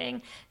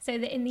socialising, so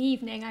that in the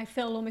evening I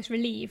feel almost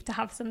relieved to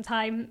have some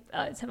time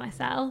to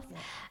myself.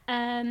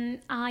 Yeah.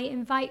 I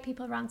invite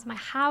people around to my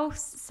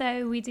house,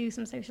 so we do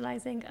some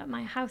socialising at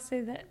my house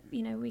so that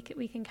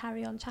we can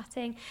carry on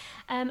chatting.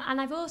 And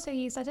I've also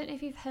used, I don't know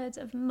if you've heard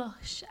of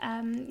Mush.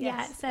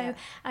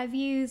 I've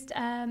used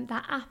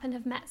that app and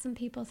have met some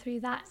people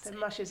through that. So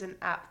Mush is an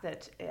app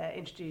that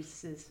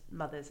introduces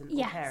mothers and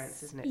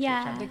parents, isn't it?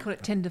 Yeah. They call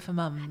it Tinder for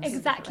mums.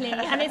 Exactly.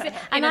 And in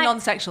a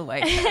non-sexual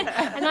way.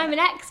 And I'm an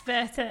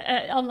expert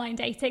at online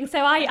dating, so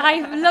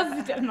I've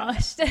loved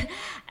Mush.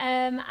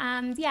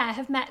 I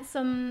have met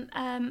some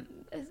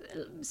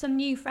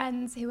new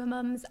friends who are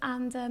mums,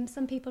 and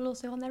some people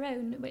also on their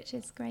own, which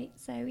is great.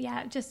 So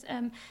just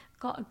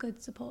got a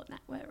good support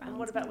network around. And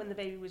what about when the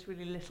baby was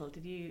really little?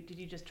 Did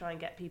you just try and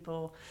get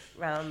people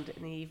round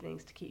in the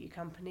evenings to keep you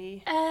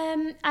company?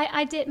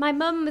 I did. My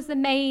mum was the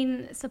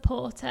main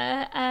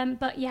supporter,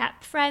 but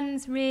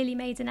friends really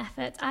made an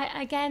effort.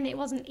 Again, it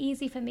wasn't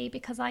easy for me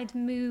because I'd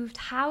moved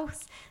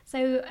house,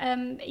 so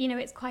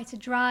it's quite a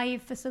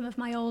drive for some of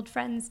my old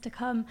friends to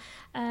come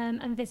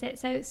and visit.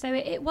 So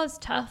it was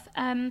tough.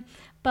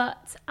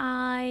 But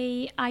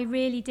I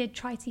really did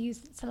try to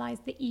utilise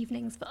the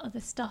evenings for other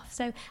stuff.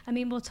 So, I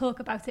mean, we'll talk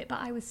about it, but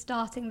I was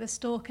starting the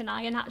Stalk and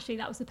I, and actually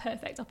that was the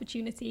perfect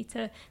opportunity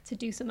to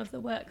do some of the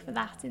work for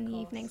that in the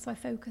evening. So I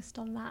focused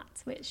on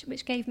that,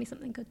 which gave me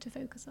something good to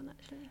focus on,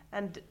 actually.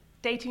 And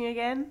dating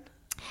again?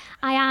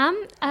 I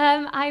am.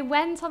 I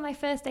went on my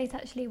first date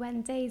actually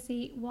when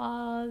Daisy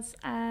was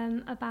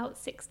about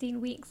 16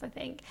 weeks, I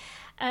think.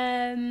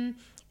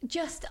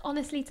 Just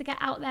honestly to get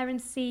out there and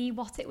see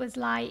what it was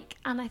like.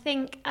 And I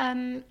think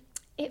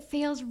it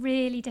feels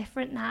really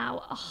different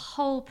now. A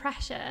whole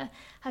pressure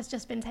has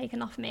just been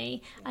taken off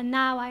me. And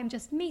now I'm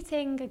just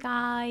meeting a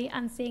guy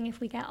and seeing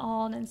if we get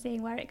on and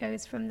seeing where it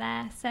goes from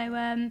there.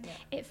 So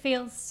it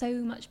feels so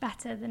much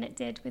better than it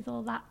did with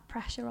all that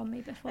pressure on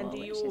me before. And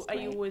are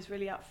you always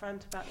really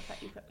upfront about the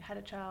fact you had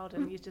a child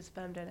and used a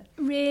sperm donor?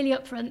 Really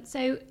upfront.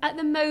 So at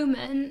the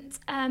moment,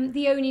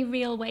 the only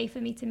real way for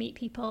me to meet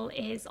people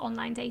is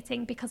online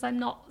dating, because I'm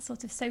not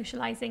sort of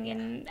socialising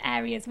in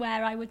areas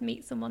where I would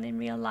meet someone in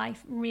real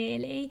life,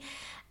 really.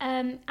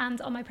 And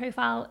on my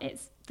profile,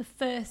 it's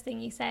the first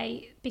thing you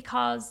say,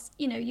 because,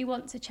 you know, you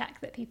want to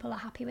check that people are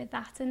happy with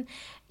that. And,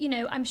 you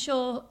know, I'm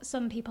sure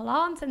some people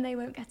aren't and they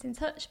won't get in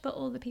touch, but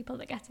all the people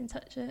that get in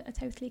touch are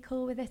totally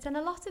cool with it. And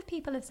a lot of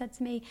people have said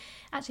to me,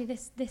 actually,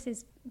 this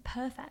is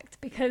perfect,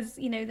 because,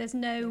 you know, there's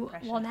no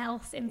one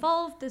else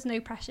involved, there's no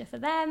pressure for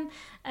them.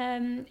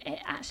 It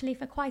actually,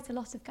 for quite a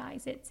lot of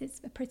guys,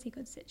 it's a pretty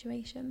good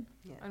situation.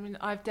 Yeah. I mean,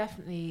 I've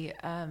definitely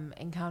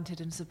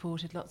encountered and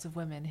supported lots of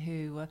women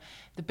who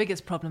the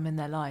biggest problem in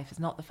their life is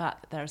not the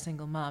fact that they're a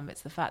single mum,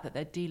 it's the fact that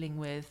they're dealing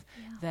with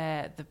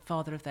the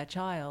father of their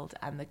child,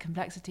 and the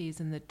complexities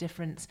and the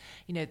difference,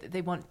 you know,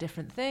 they want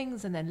different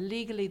things, and then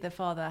legally the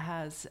father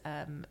has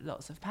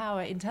lots of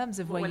power in terms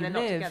of where you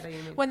live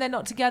when they're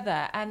not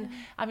together. And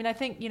I mean, I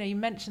think, you know, you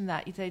mentioned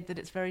that, you say that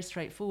it's very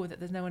straightforward, that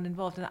there's no one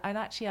involved, and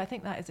actually I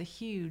think that is a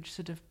huge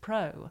sort of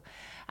pro.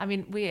 I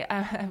mean,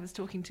 I was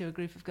talking to a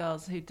group of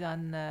girls who'd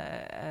done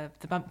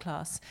the bump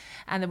class,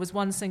 and there was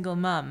one single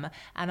mum,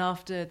 and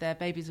after their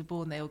babies were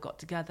born, they all got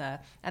together,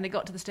 and it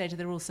got to the stage that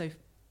they were all so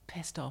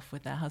pissed off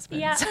with their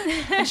husbands. Yeah.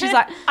 And she's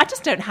like, I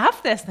just don't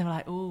have this. And they were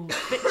like, oh,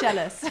 a bit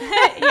jealous.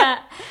 Yeah,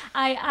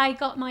 I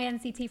got my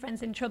NCT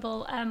friends in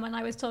trouble when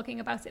I was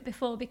talking about it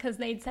before, because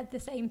they'd said the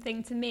same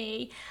thing to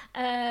me.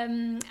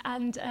 I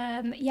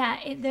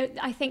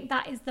think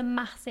that is the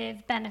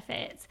massive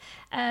benefit.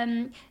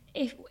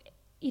 If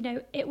you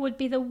know, it would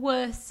be the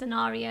worst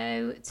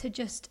scenario to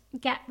just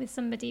get with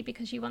somebody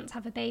because you want to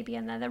have a baby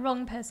and they're the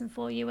wrong person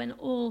for you, and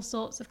all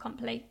sorts of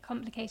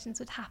complications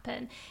would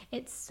happen.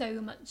 It's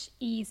so much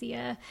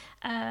easier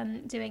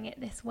doing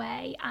it this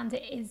way, and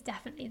it is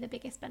definitely the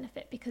biggest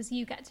benefit, because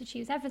you get to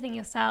choose everything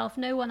yourself,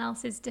 no one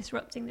else is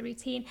disrupting the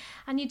routine,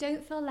 and you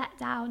don't feel let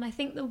down. I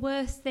think the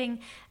worst thing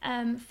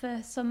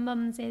for some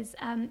mums is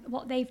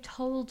what they've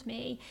told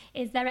me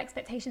is their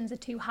expectations are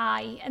too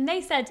high, and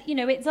they said, you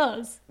know, it's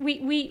us,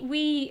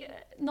 we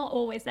not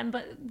always them,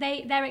 but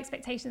their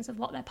expectations of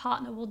what their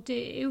partner will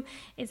do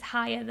is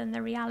higher than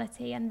the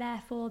reality, and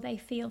therefore they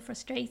feel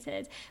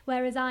frustrated,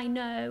 whereas I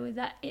know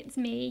that it's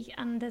me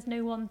and there's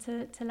no one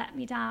to let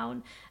me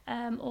down,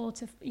 or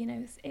to, you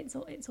know, it's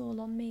all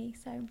on me.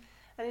 So,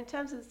 and in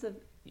terms of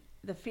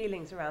the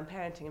feelings around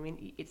parenting, I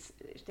mean, it's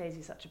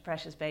Daisy's such a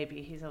precious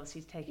baby. He's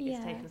obviously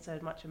taken so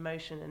much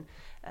emotion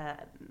and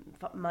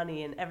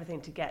money and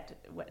everything to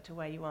get to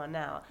where you are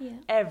now. Yeah.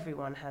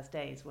 Everyone has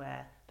days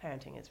where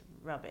parenting is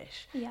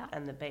rubbish,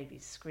 and the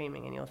baby's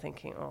screaming, and you're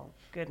thinking, oh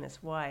goodness,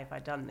 why have I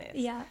done this?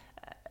 Yeah.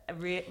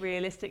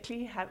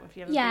 Realistically, have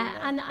you ever been there?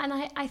 and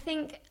I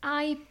think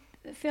I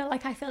feel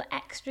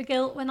extra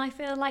guilt when I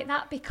feel like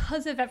that,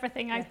 because of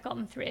everything I've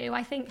gone through.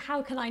 I think,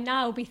 how can I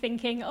now be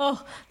thinking,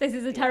 oh, this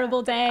is a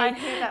terrible day? I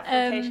hear that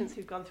from patients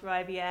who've gone through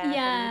IVF,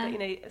 and, you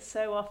know,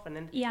 so often,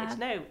 and it's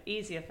no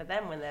easier for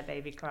them when their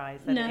baby cries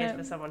than it is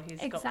for someone who's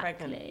got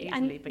pregnant easily,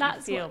 and but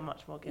you feel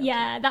much more guilty.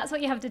 Yeah, that's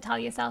what you have to tell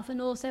yourself.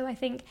 And also, I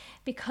think,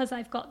 because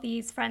I've got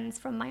these friends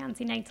from my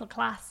antenatal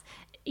class,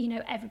 you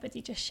know,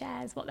 everybody just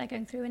shares what they're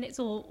going through, and it's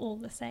all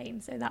the same,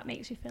 so that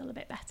makes you feel a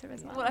bit better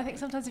as well. Well, I think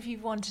sometimes if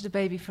you've wanted a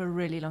baby for a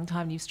really long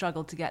time and you've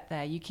struggled to get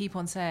there, you keep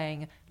on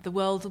saying the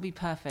world will be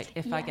perfect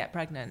if I get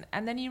pregnant,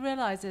 and then you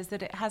realise is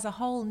that it has a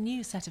whole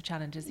new set of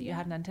challenges that you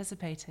hadn't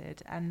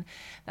anticipated, and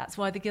that's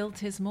why the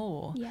guilt is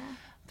more.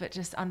 But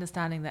just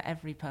understanding that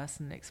every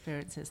person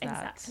experiences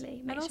that.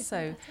 Exactly. And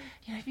also,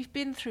 you know, if you've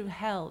been through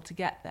hell to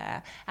get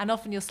there, and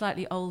often you're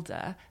slightly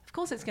older, of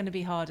course it's going to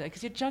be harder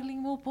because you're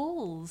juggling more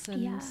balls.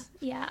 And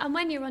and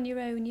when you're on your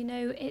own, you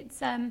know,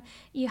 it's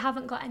you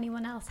haven't got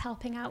anyone else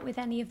helping out with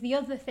any of the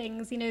other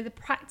things, you know, the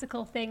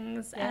practical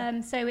things.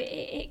 So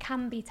it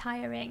can be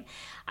tiring.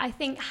 I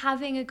think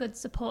having a good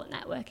support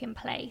network in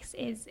place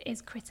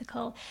is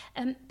critical.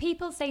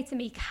 People say to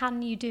me,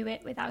 can you do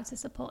it without a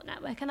support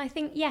network? And I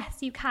think, yes,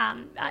 you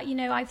can. You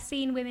know, I've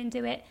seen women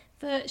do it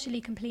virtually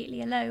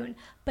completely alone,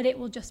 but it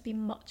will just be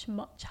much,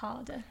 much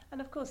harder.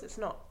 And of course, it's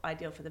not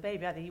ideal for the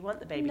baby either. You want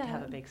the baby to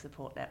have a big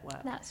support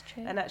network. That's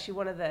true. And actually,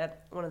 one of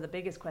the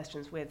biggest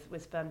questions with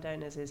sperm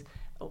donors is,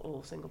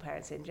 or single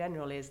parents in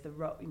general, is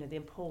the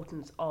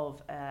importance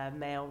of a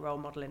male role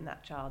model in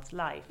that child's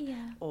life,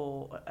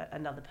 or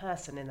another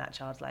person in that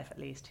child's life at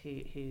least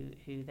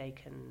who they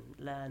can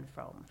learn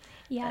from.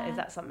 Is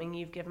that something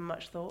you've given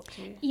much thought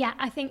to? Yeah,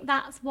 I think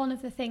that's one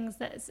of the things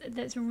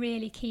that's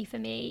really key for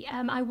me.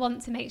 I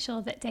want to make sure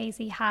that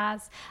Daisy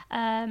has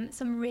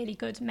some really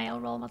good male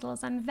role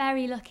models. I'm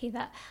very lucky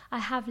that I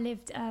have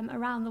lived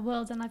around the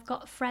world, and I've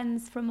got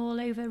friends from all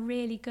over,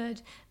 really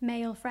good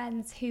male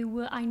friends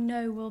who I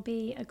know will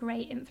be a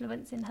great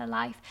influence in her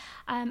life.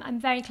 I'm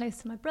very close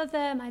to my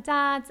brother, my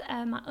dad,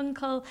 my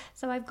uncle,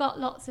 so I've got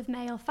lots of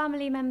male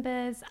family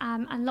members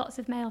and lots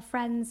of male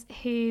friends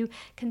who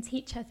can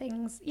teach her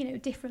things, you know,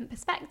 different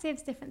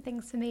perspectives, different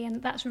things for me,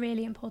 and that's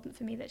really important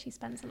for me that she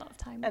spends a lot of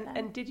time with them.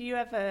 And did you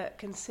ever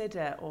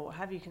consider, or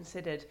have you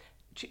considered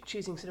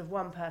choosing sort of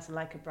one person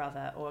like a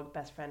brother or a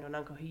best friend or an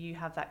uncle who you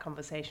have that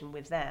conversation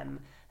with them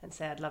and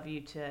say, I'd love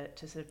you to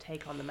sort of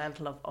take on the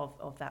mantle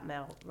of that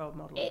male role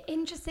model?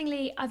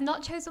 Interestingly, I've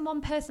not chosen one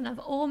person. I've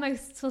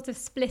almost sort of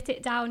split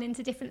it down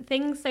into different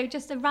things. So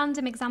just a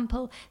random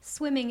example,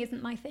 swimming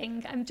isn't my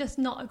thing. I'm just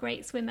not a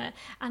great swimmer.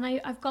 And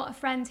I've got a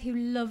friend who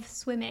loves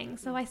swimming.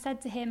 So I said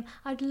to him,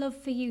 I'd love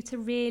for you to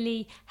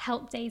really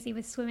help Daisy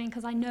with swimming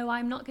because I know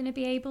I'm not going to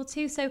be able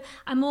to. So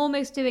I'm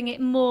almost doing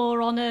it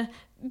more on a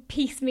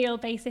piecemeal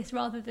basis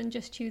rather than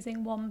just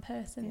choosing one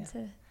person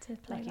to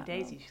play Lucky that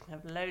Daisy, role. she can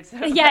have loads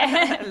of,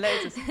 Yeah.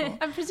 loads of support.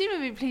 And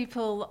presumably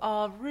people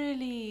are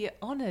really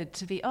honoured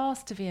to be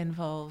asked to be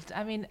involved.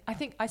 I mean, I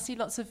think I see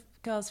lots of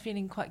girls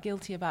feeling quite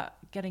guilty about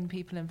getting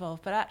people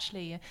involved, but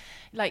actually,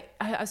 like,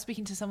 I was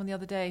speaking to someone the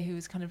other day who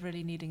was kind of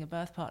really needing a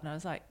birth partner. I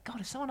was like,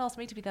 God, if someone asked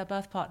me to be their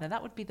birth partner,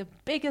 that would be the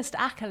biggest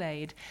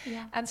accolade.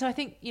 Yeah. And so I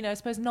think, I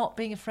suppose not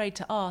being afraid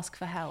to ask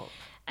for help.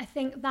 I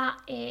think that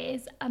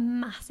is a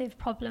massive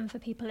problem for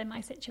people in my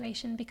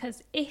situation,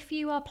 because if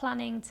you are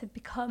planning to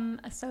become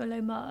a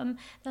solo mum,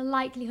 the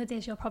likelihood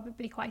is you're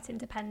probably quite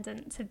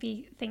independent to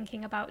be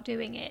thinking about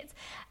doing it.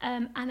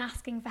 And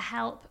asking for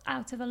help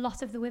out of a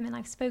lot of the women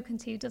I've spoken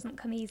to doesn't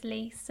come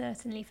easily.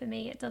 Certainly for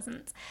me, it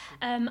doesn't.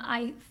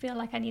 I feel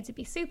like I need to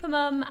be super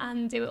mum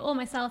and do it all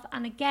myself.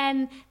 And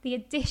again, the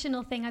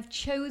additional thing, I've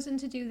chosen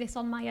to do this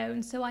on my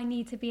own, so I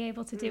need to be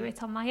able to do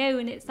it on my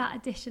own. It's that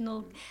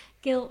additional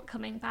guilt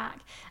coming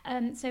back.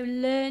 So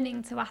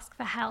learning to ask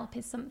for help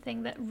is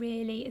something that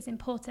really is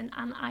important,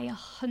 and I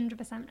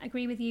 100%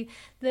 agree with you.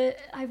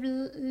 I've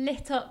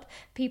lit up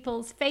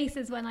people's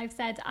faces when I've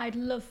said, I'd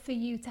love for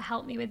you to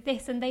help me with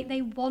this, and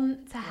they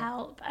want to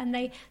help, and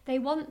they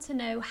want to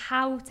know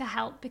how to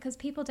help, because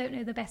people don't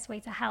know the best way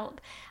to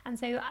help. And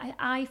so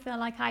I feel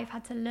like I've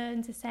had to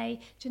learn to say,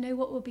 do you know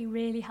what would be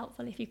really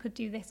helpful if you could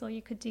do this or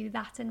you could do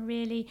that, and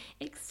really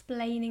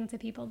explaining to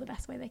people the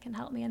best way they can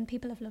help me, and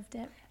people have loved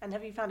it. And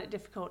have you found it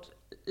difficult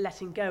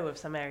letting go of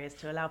some areas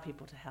to allow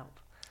people to help?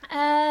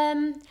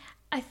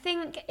 I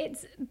think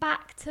it's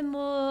back to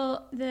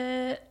more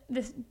the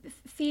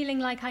feeling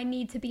like I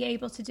need to be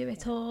able to do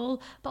it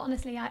all, but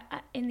honestly, I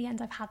in the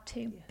end I've had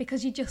to,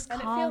 because you just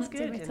can't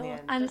do it all.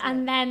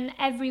 And then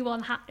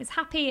everyone is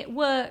happy, it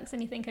works,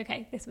 and you think,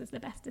 okay, this was the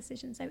best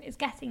decision. So it's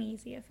getting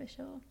easier for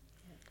sure.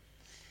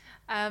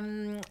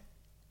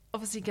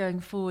 Obviously, going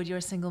forward, you're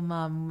a single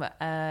mum.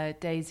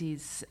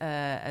 Daisy's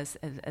a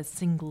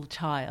single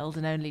child,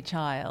 an only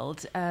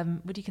child.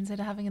 Would you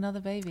consider having another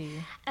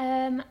baby?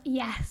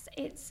 Yes,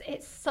 it's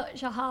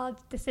such a hard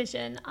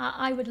decision.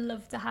 I would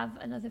love to have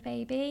another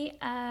baby.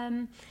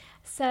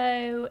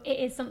 So it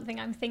is something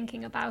I'm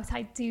thinking about.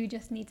 I do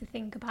just need to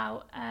think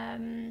about,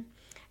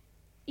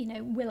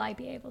 will I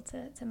be able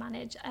to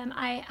manage?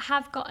 I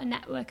have got a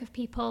network of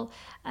people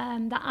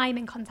that I'm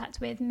in contact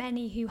with,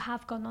 many who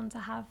have gone on to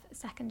have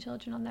second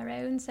children on their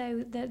own.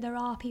 So there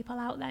are people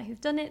out there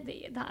who've done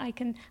it that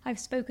I've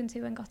spoken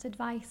to and got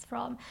advice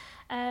from.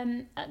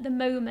 At the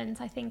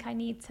moment, I think I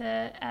need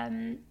to,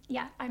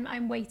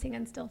 I'm waiting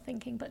and still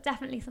thinking, but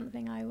definitely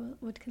something I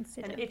would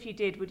consider. And if you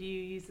did, would you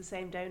use the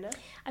same donor?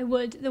 I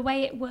would. The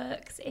way it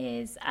works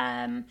is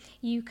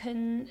you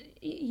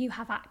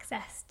have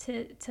access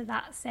to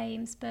that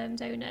same sperm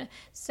donor,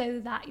 so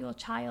that your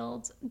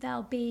child,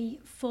 they'll be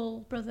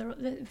full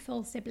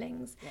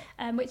siblings,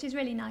 which is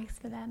really nice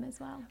for them as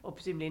well. Or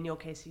presumably in your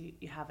case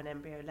you have an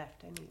embryo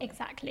left anyway.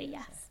 Exactly,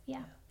 yes, so,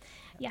 yeah.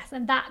 Yes,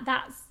 and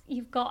that's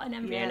you've got an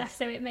embryo left,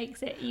 so it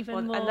makes it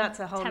even more. And that's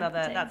a whole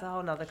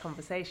tempting. nother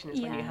conversation.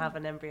 Is when you have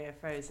an embryo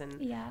frozen,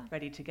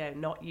 ready to go,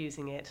 not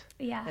using it.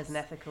 There's an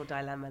ethical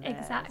dilemma there.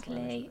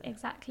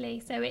 Exactly.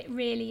 So it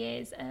really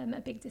is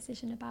a big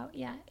decision about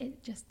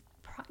it just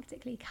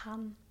practically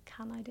can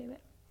I do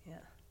it?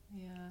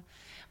 Yeah.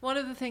 One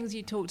of the things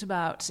you talked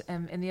about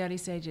in the early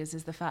stages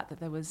is the fact that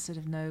there was sort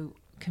of no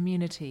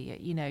community.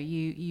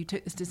 You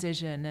took this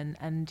decision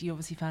and you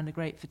obviously found a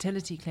great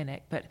fertility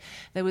clinic, but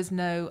there was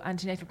no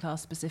antenatal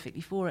class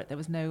specifically for it. There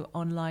was no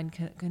online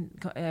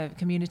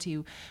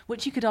community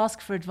which you could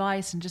ask for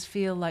advice and just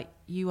feel like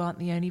you aren't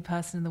the only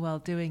person in the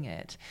world doing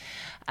it.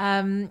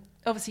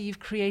 Obviously, you've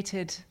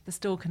created The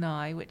Stalk and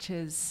I, which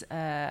is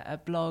a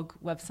blog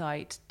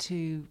website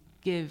to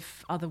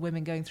give other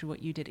women going through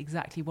what you did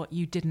exactly what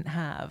you didn't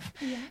have.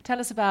 Tell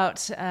us about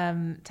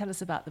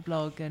the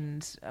blog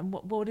and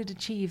what it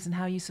achieves and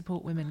how you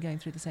support women going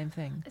through the same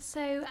thing.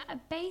 So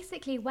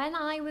basically, when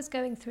I was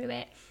going through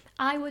it,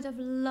 I would have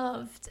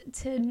loved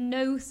to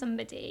know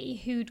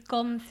somebody who'd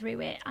gone through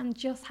it and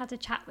just had a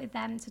chat with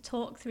them to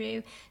talk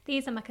through,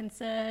 these are my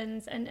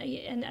concerns,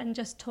 and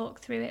just talk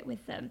through it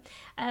with them.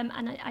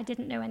 And I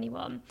didn't know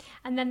anyone.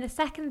 And then the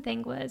second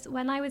thing was,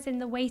 when I was in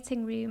the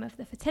waiting room of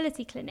the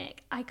fertility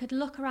clinic, I could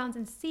look around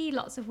and see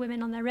lots of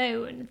women on their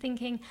own,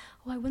 thinking,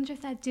 I wonder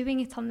if they're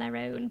doing it on their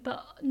own,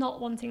 but not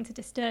wanting to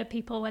disturb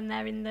people when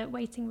they're in the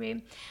waiting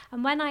room.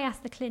 And when I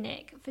asked the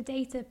clinic, for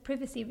data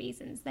privacy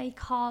reasons, they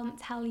can't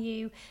tell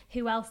you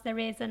who else there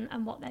is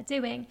and what they're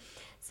doing.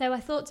 So I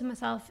thought to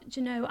myself, do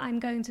you know, I'm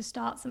going to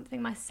start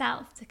something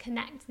myself to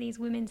connect these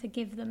women, to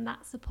give them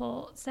that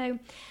support. So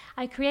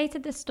I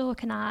created the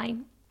Stork and I.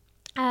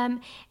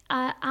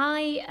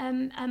 I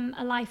am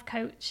a life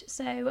coach,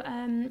 so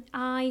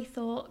I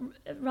thought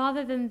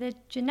rather than the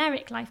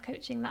generic life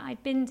coaching that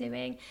I'd been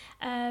doing,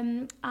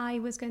 I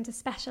was going to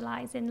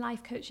specialise in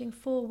life coaching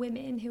for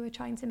women who are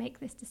trying to make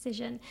this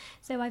decision.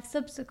 So I've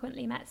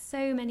subsequently met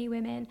so many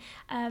women.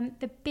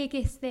 The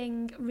biggest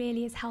thing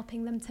really is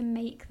helping them to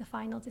make the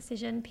final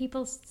decision.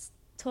 People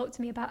talk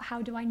to me about,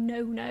 how do I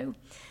know no?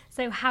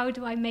 So how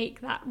do I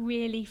make that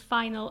really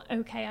final,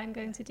 okay, I'm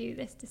going to do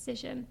this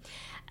decision?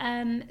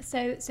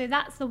 So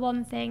that's the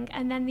one thing.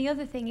 And then the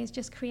other thing is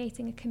just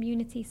creating a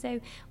community.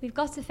 So we've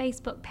got a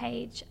Facebook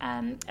page,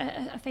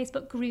 a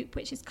Facebook group,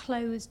 which is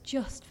closed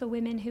just for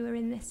women who are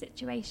in this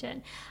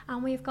situation.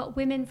 And we've got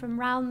women from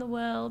around the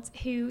world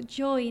who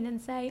join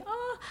and say,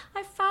 oh,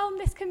 I found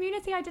this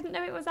community. I didn't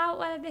know it was out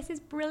there. This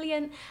is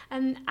brilliant.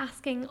 And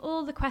asking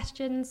all the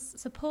questions,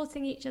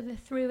 supporting each other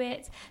through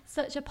it.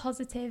 Such a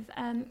positive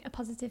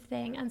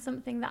thing, and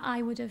something that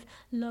I would have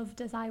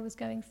loved as I was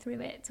going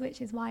through it,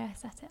 which is why I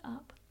set it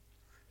up.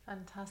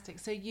 Fantastic.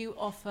 So you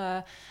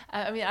offer,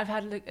 I've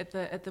had a look at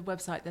the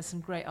website. There's some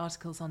great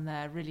articles on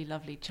there, really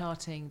lovely,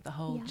 charting the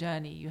whole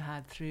journey you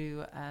had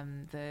through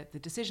the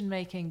decision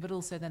making, but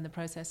also then the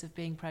process of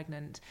being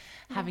pregnant,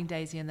 having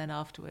Daisy, and then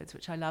afterwards,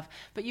 which I love.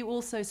 But you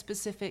also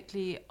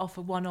specifically offer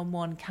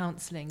one-on-one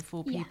counselling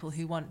for people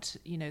who want,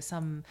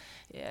 some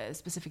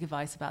specific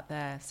advice about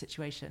their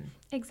situation.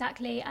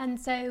 Exactly. And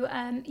so,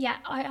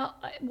 I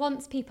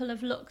once people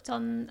have looked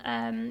on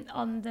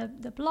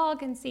the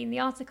blog and seen the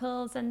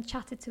articles and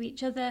chatted to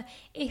each other,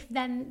 if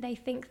then they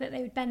think that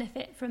they would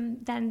benefit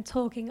from then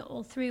talking it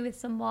all through with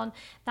someone,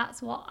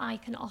 that's what I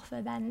can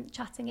offer, then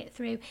chatting it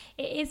through.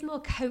 It is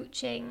more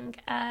coaching.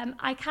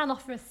 I can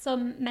offer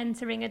some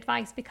mentoring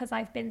advice because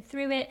I've been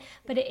through it,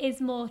 but it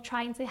is more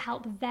trying to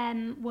help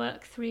them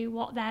work through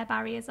what their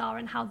barriers are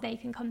and how they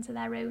can come to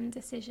their own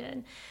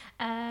decision.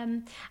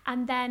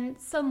 And then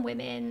some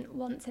women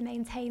want to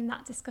maintain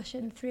that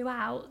discussion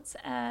throughout,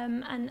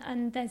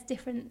 and there's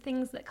different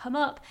things that come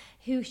up.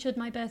 Who should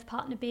my birth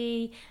partner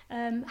be?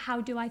 How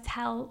do I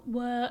tell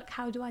work?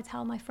 How do I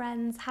tell my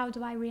friends? How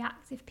do I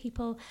react if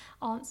people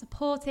aren't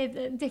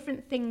supportive?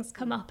 Different things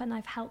come up, and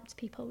I've helped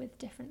people with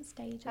different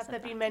stages. Have there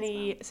been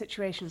many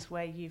situations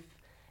where you've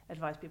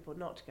advise people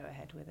not to go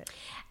ahead with it?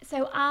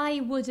 So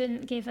I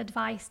wouldn't give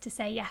advice to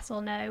say yes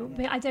or no,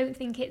 but I don't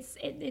think it's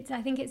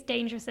I think it's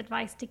dangerous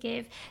advice to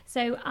give.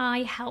 So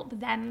I help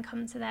them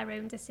come to their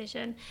own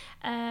decision.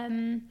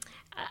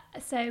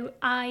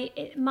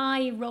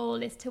 My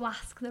role is to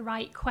ask the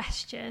right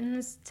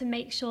questions to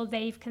make sure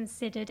they've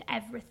considered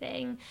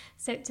everything,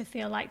 so to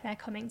feel like they're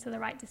coming to the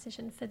right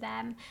decision for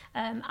them.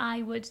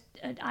 I would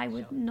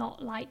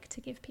not like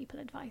to give people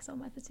advice on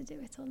whether to do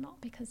it or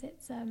not, because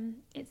it's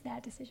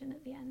their decision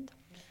at the end.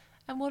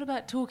 And what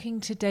about talking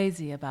to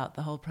Daisy about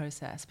the whole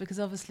process? Because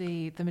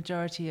obviously the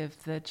majority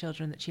of the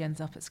children that she ends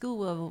up at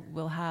school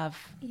will have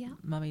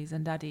mummies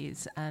and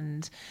daddies,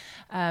 and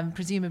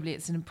presumably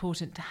it's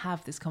important to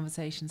have this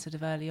conversation sort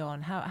of early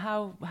on.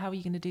 How are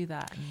you going to do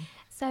that?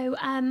 So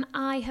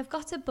I have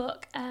got a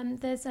book.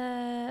 There's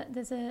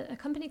a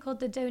company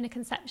called the Donor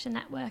Conception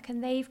Network,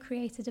 and they've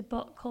created a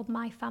book called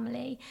My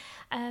Family,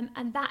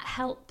 and that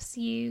helps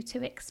you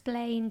to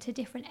explain to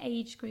different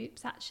age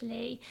groups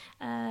actually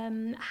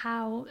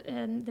how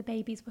the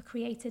babies were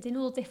created in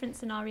all different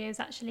scenarios,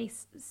 actually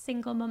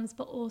single mums,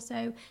 but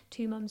also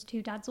two mums,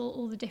 two dads,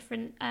 all the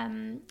different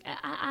and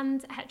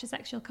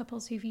heterosexual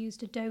couples who've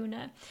used a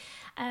donor.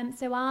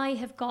 So I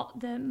have got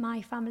the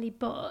My Family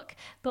book,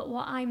 but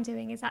what I'm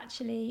doing is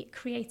actually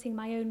creating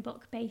my own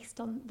book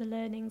based on the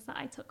learnings that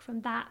I took from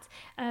that,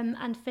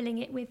 and filling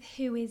it with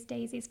who is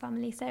Daisy's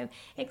family. So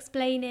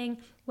explaining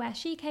where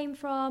she came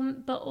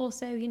from, but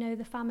also,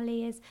 the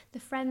family is the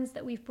friends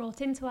that we've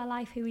brought into our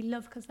life who we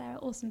love because they're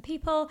awesome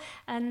people,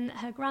 and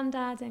her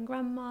granddad and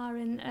grandma,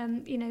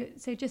 and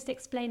so just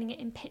explaining it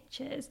in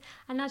pictures.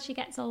 And as she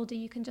gets older,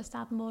 you can just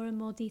add more and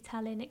more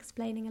detail in,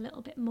 explaining a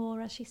little bit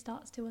more as she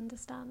starts to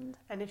understand.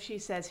 And if she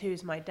says,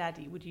 "Who's my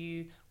daddy?" would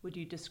you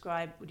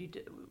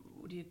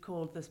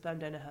call the sperm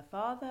donor her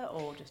father,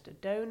 or just a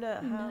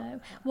donor?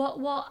 No.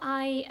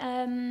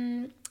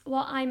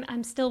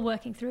 I'm still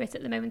working through it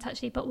at the moment,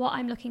 actually, but what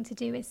I'm looking to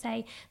do is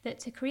say that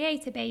to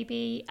create a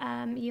baby,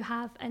 you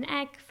have an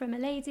egg from a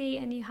lady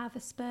and you have a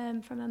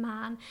sperm from a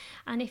man.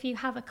 And if you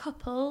have a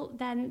couple,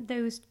 then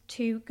those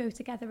two go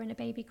together and a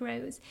baby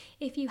grows.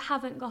 If you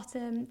haven't got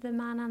the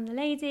man and the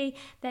lady,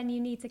 then you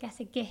need to get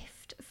a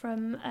gift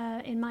from,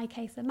 in my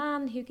case, a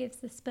man who gives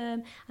the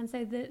sperm. And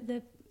so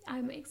the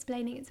I'm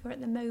explaining it to her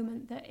at the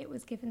moment that it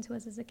was given to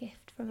us as a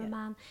gift from a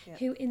man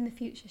who in the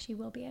future she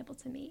will be able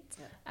to meet.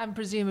 Yeah. And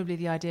presumably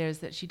the idea is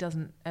that she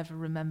doesn't ever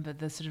remember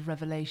the sort of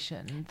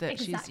revelation that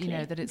she's,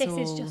 that it's this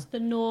is just the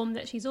norm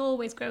that she's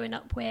always growing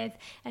up with,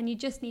 and you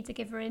just need to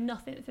give her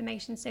enough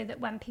information so that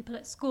when people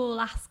at school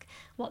ask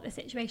what the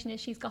situation is,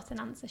 she's got an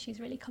answer she's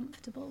really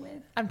comfortable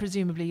with. And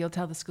presumably you'll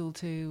tell the school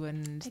too,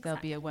 and they'll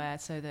be aware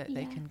so that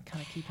they can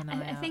kind of keep an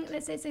eye out. I think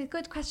it's a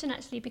good question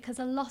actually, because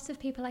a lot of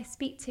people I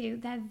speak to,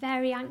 they're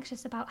very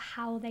anxious about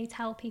how they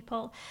tell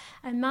people.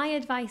 And my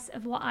advice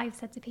of what I've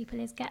said to people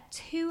is get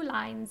 2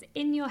 lines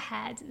in your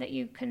head that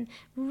you can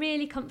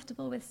really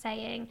comfortable with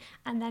saying,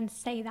 and then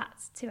say that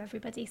to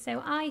everybody.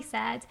 So I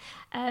said,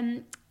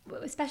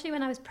 especially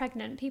when I was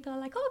pregnant, people are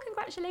like, oh,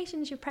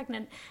 congratulations, you're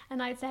pregnant.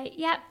 And I'd say,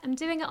 yeah, I'm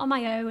doing it on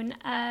my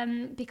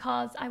own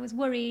because I was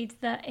worried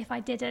that if I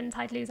didn't,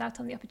 I'd lose out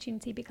on the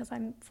opportunity because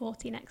I'm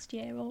 40 next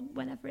year or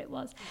whenever it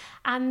was.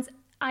 And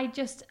I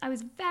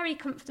was very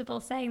comfortable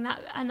saying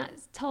that, and I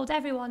told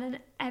everyone, and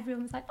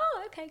everyone was like,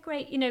 oh, okay,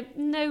 great.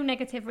 No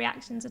negative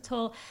reactions at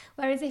all.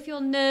 Whereas if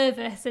you're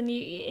nervous and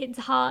it's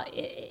hard,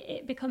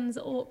 it becomes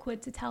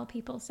awkward to tell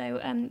people.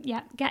 So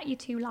get your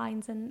 2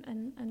 lines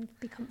and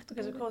be comfortable.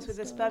 Because of course with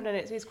the sperm donor,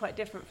 it is quite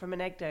different from an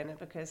egg donor,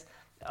 because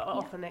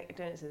often egg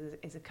donors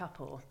is a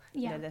couple.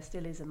 There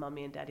still is a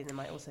mummy and daddy. There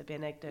might also be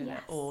an egg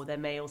donor, or there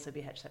may also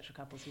be heterosexual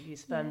couples who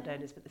use sperm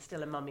donors, but there's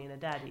still a mummy and a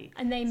daddy.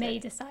 And they may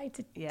decide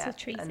to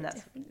treat it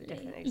differently.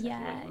 Different,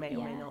 exactly. It may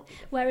or may not be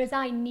different. Whereas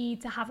I need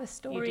to have a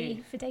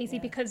story for Daisy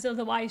because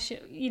otherwise,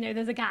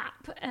 there's a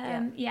gap.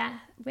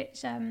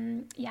 Which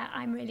I'm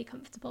really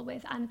comfortable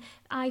with, and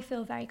I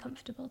feel very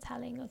comfortable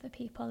telling other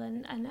people,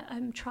 and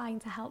I'm trying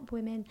to help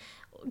women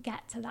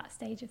get to that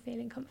stage of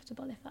feeling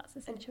comfortable if that's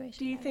the situation. And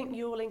do you think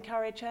you'll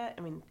encourage her,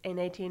 in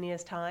 18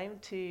 years' time,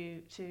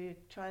 to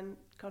try and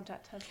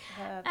contact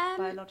her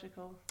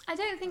biological? I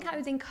don't think I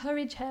would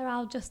encourage her.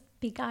 I'll just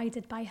be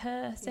guided by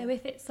her. So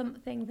if it's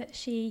something that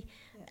she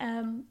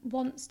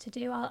wants to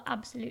do, I'll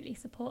absolutely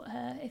support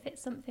her. If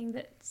it's something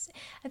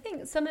I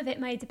think some of it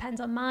may depend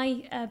on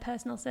my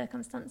personal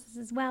circumstances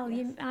as well.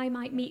 Yes. I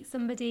might meet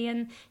somebody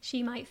and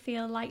she might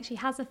feel like she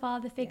has a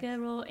father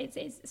figure, or it's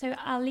so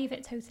I'll leave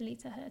it totally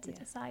to her to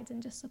decide,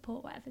 and just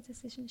support whatever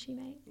decision she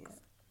makes.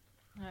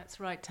 Yeah. It's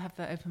right to have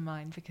that open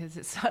mind, because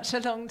it's such a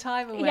long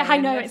time away. Yeah, I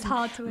know, it's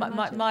hard to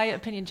imagine. My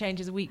opinion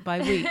changes week by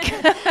week.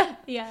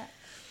 Yeah.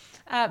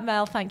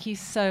 Mel, thank you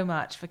so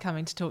much for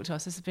coming to talk to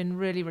us. This has been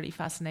really, really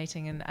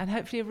fascinating, and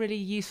hopefully a really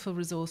useful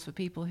resource for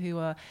people who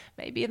are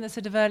maybe in the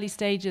sort of early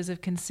stages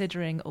of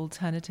considering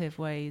alternative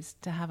ways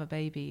to have a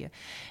baby.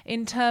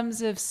 In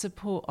terms of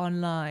support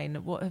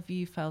online, what have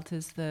you felt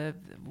is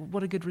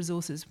what are good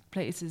resources,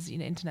 places,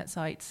 internet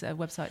sites,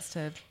 websites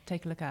to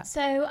take a look at?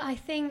 So I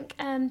think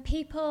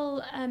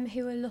people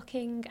who are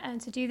looking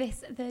to do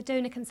this, the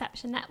Donor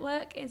Conception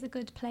Network is a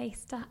good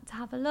place to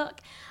have a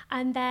look.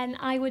 And then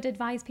I would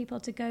advise people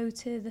to go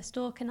to the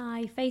Stork and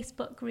I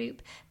Facebook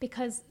group,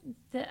 because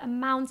the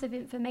amount of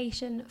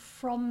information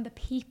from the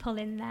people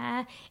in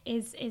there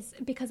is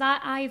because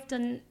I've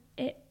done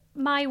it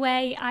my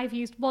way. I've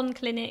used one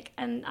clinic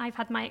and I've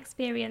had my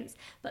experience,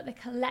 but the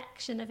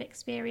collection of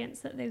experience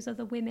that those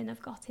other women have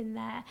got in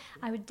there,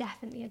 I would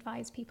definitely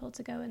advise people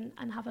to go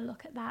and have a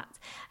look at that.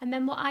 And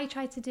then what I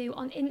try to do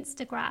on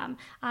Instagram,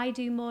 I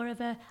do more of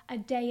a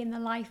day in the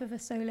life of a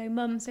solo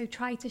mum, so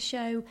try to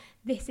show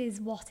this is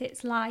what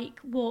it's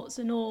like, warts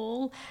and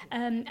all,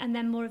 and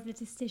then more of the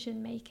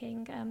decision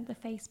making. The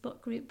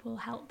Facebook group will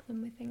help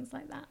them with things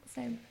like that.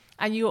 So.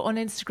 And you're on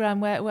Instagram.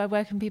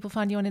 Where can people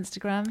find you on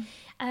Instagram?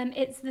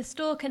 It's the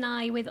Stork and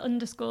I with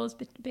underscores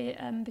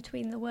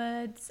between the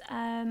words,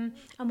 and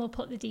we'll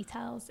put the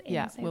details in.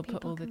 Yeah, so we'll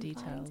put all the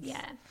details.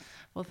 Yeah.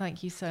 Well,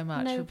 thank you so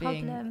much for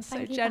being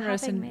so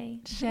generous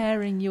and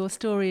sharing your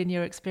story and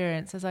your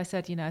experience. As I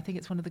said, I think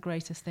it's one of the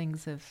greatest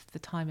things of the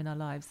time in our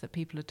lives that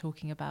people are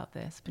talking about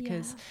this,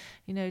 because,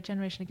 a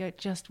generation ago, it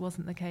just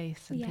wasn't the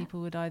case, and people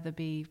would either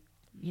be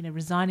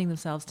resigning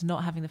themselves to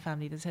not having the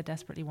family they so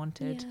desperately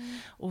wanted,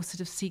 or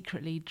sort of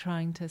secretly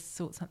trying to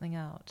sort something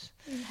out.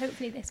 And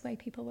hopefully this way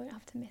people won't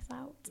have to miss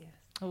out. Yes.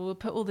 Well, we'll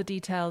put all the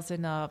details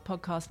in our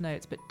podcast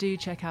notes, but do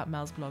check out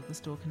Mel's blog, The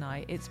Stork and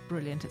I. It's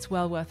brilliant. It's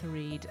well worth a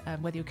read,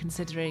 whether you're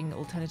considering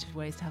alternative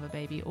ways to have a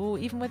baby, or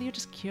even whether you're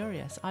just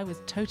curious. I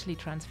was totally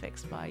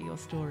transfixed by your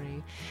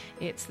story.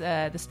 It's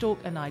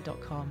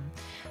thestorkandI.com.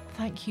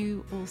 Thank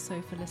you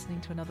also for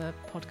listening to another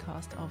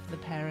podcast of The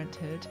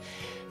Parenthood.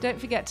 Don't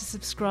forget to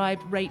subscribe,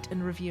 rate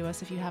and review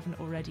us if you haven't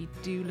already.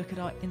 Do look at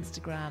our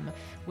Instagram.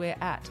 We're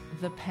at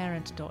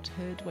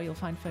theparent.hood, where you'll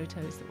find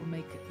photos that will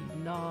make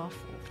you laugh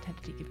or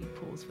potentially give you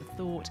pause for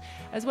thought,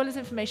 as well as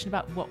information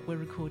about what we're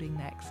recording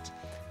next.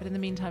 But in the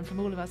meantime, from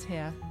all of us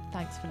here,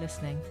 thanks for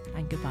listening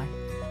and goodbye.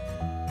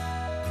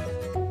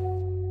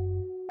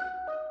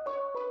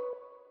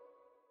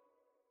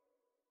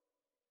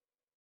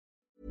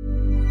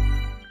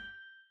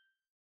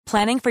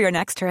 Planning for your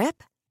next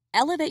trip?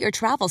 Elevate your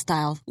travel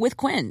style with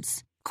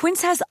Quince.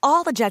 Quince has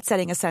all the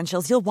jet-setting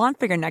essentials you'll want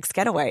for your next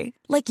getaway,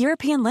 like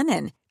European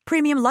linen,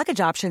 premium luggage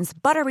options,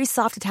 buttery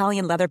soft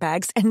Italian leather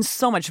bags, and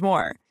so much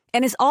more.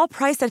 And is all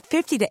priced at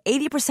 50 to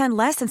 80%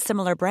 less than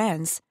similar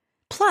brands.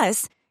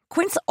 Plus,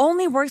 Quince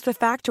only works with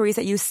factories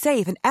that use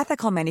safe and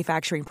ethical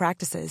manufacturing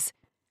practices.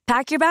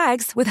 Pack your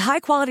bags with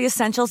high-quality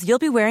essentials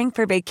you'll be wearing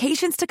for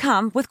vacations to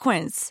come with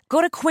Quince.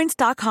 Go to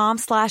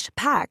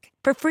quince.com/pack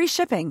for free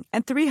shipping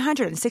and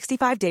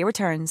 365-day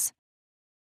returns.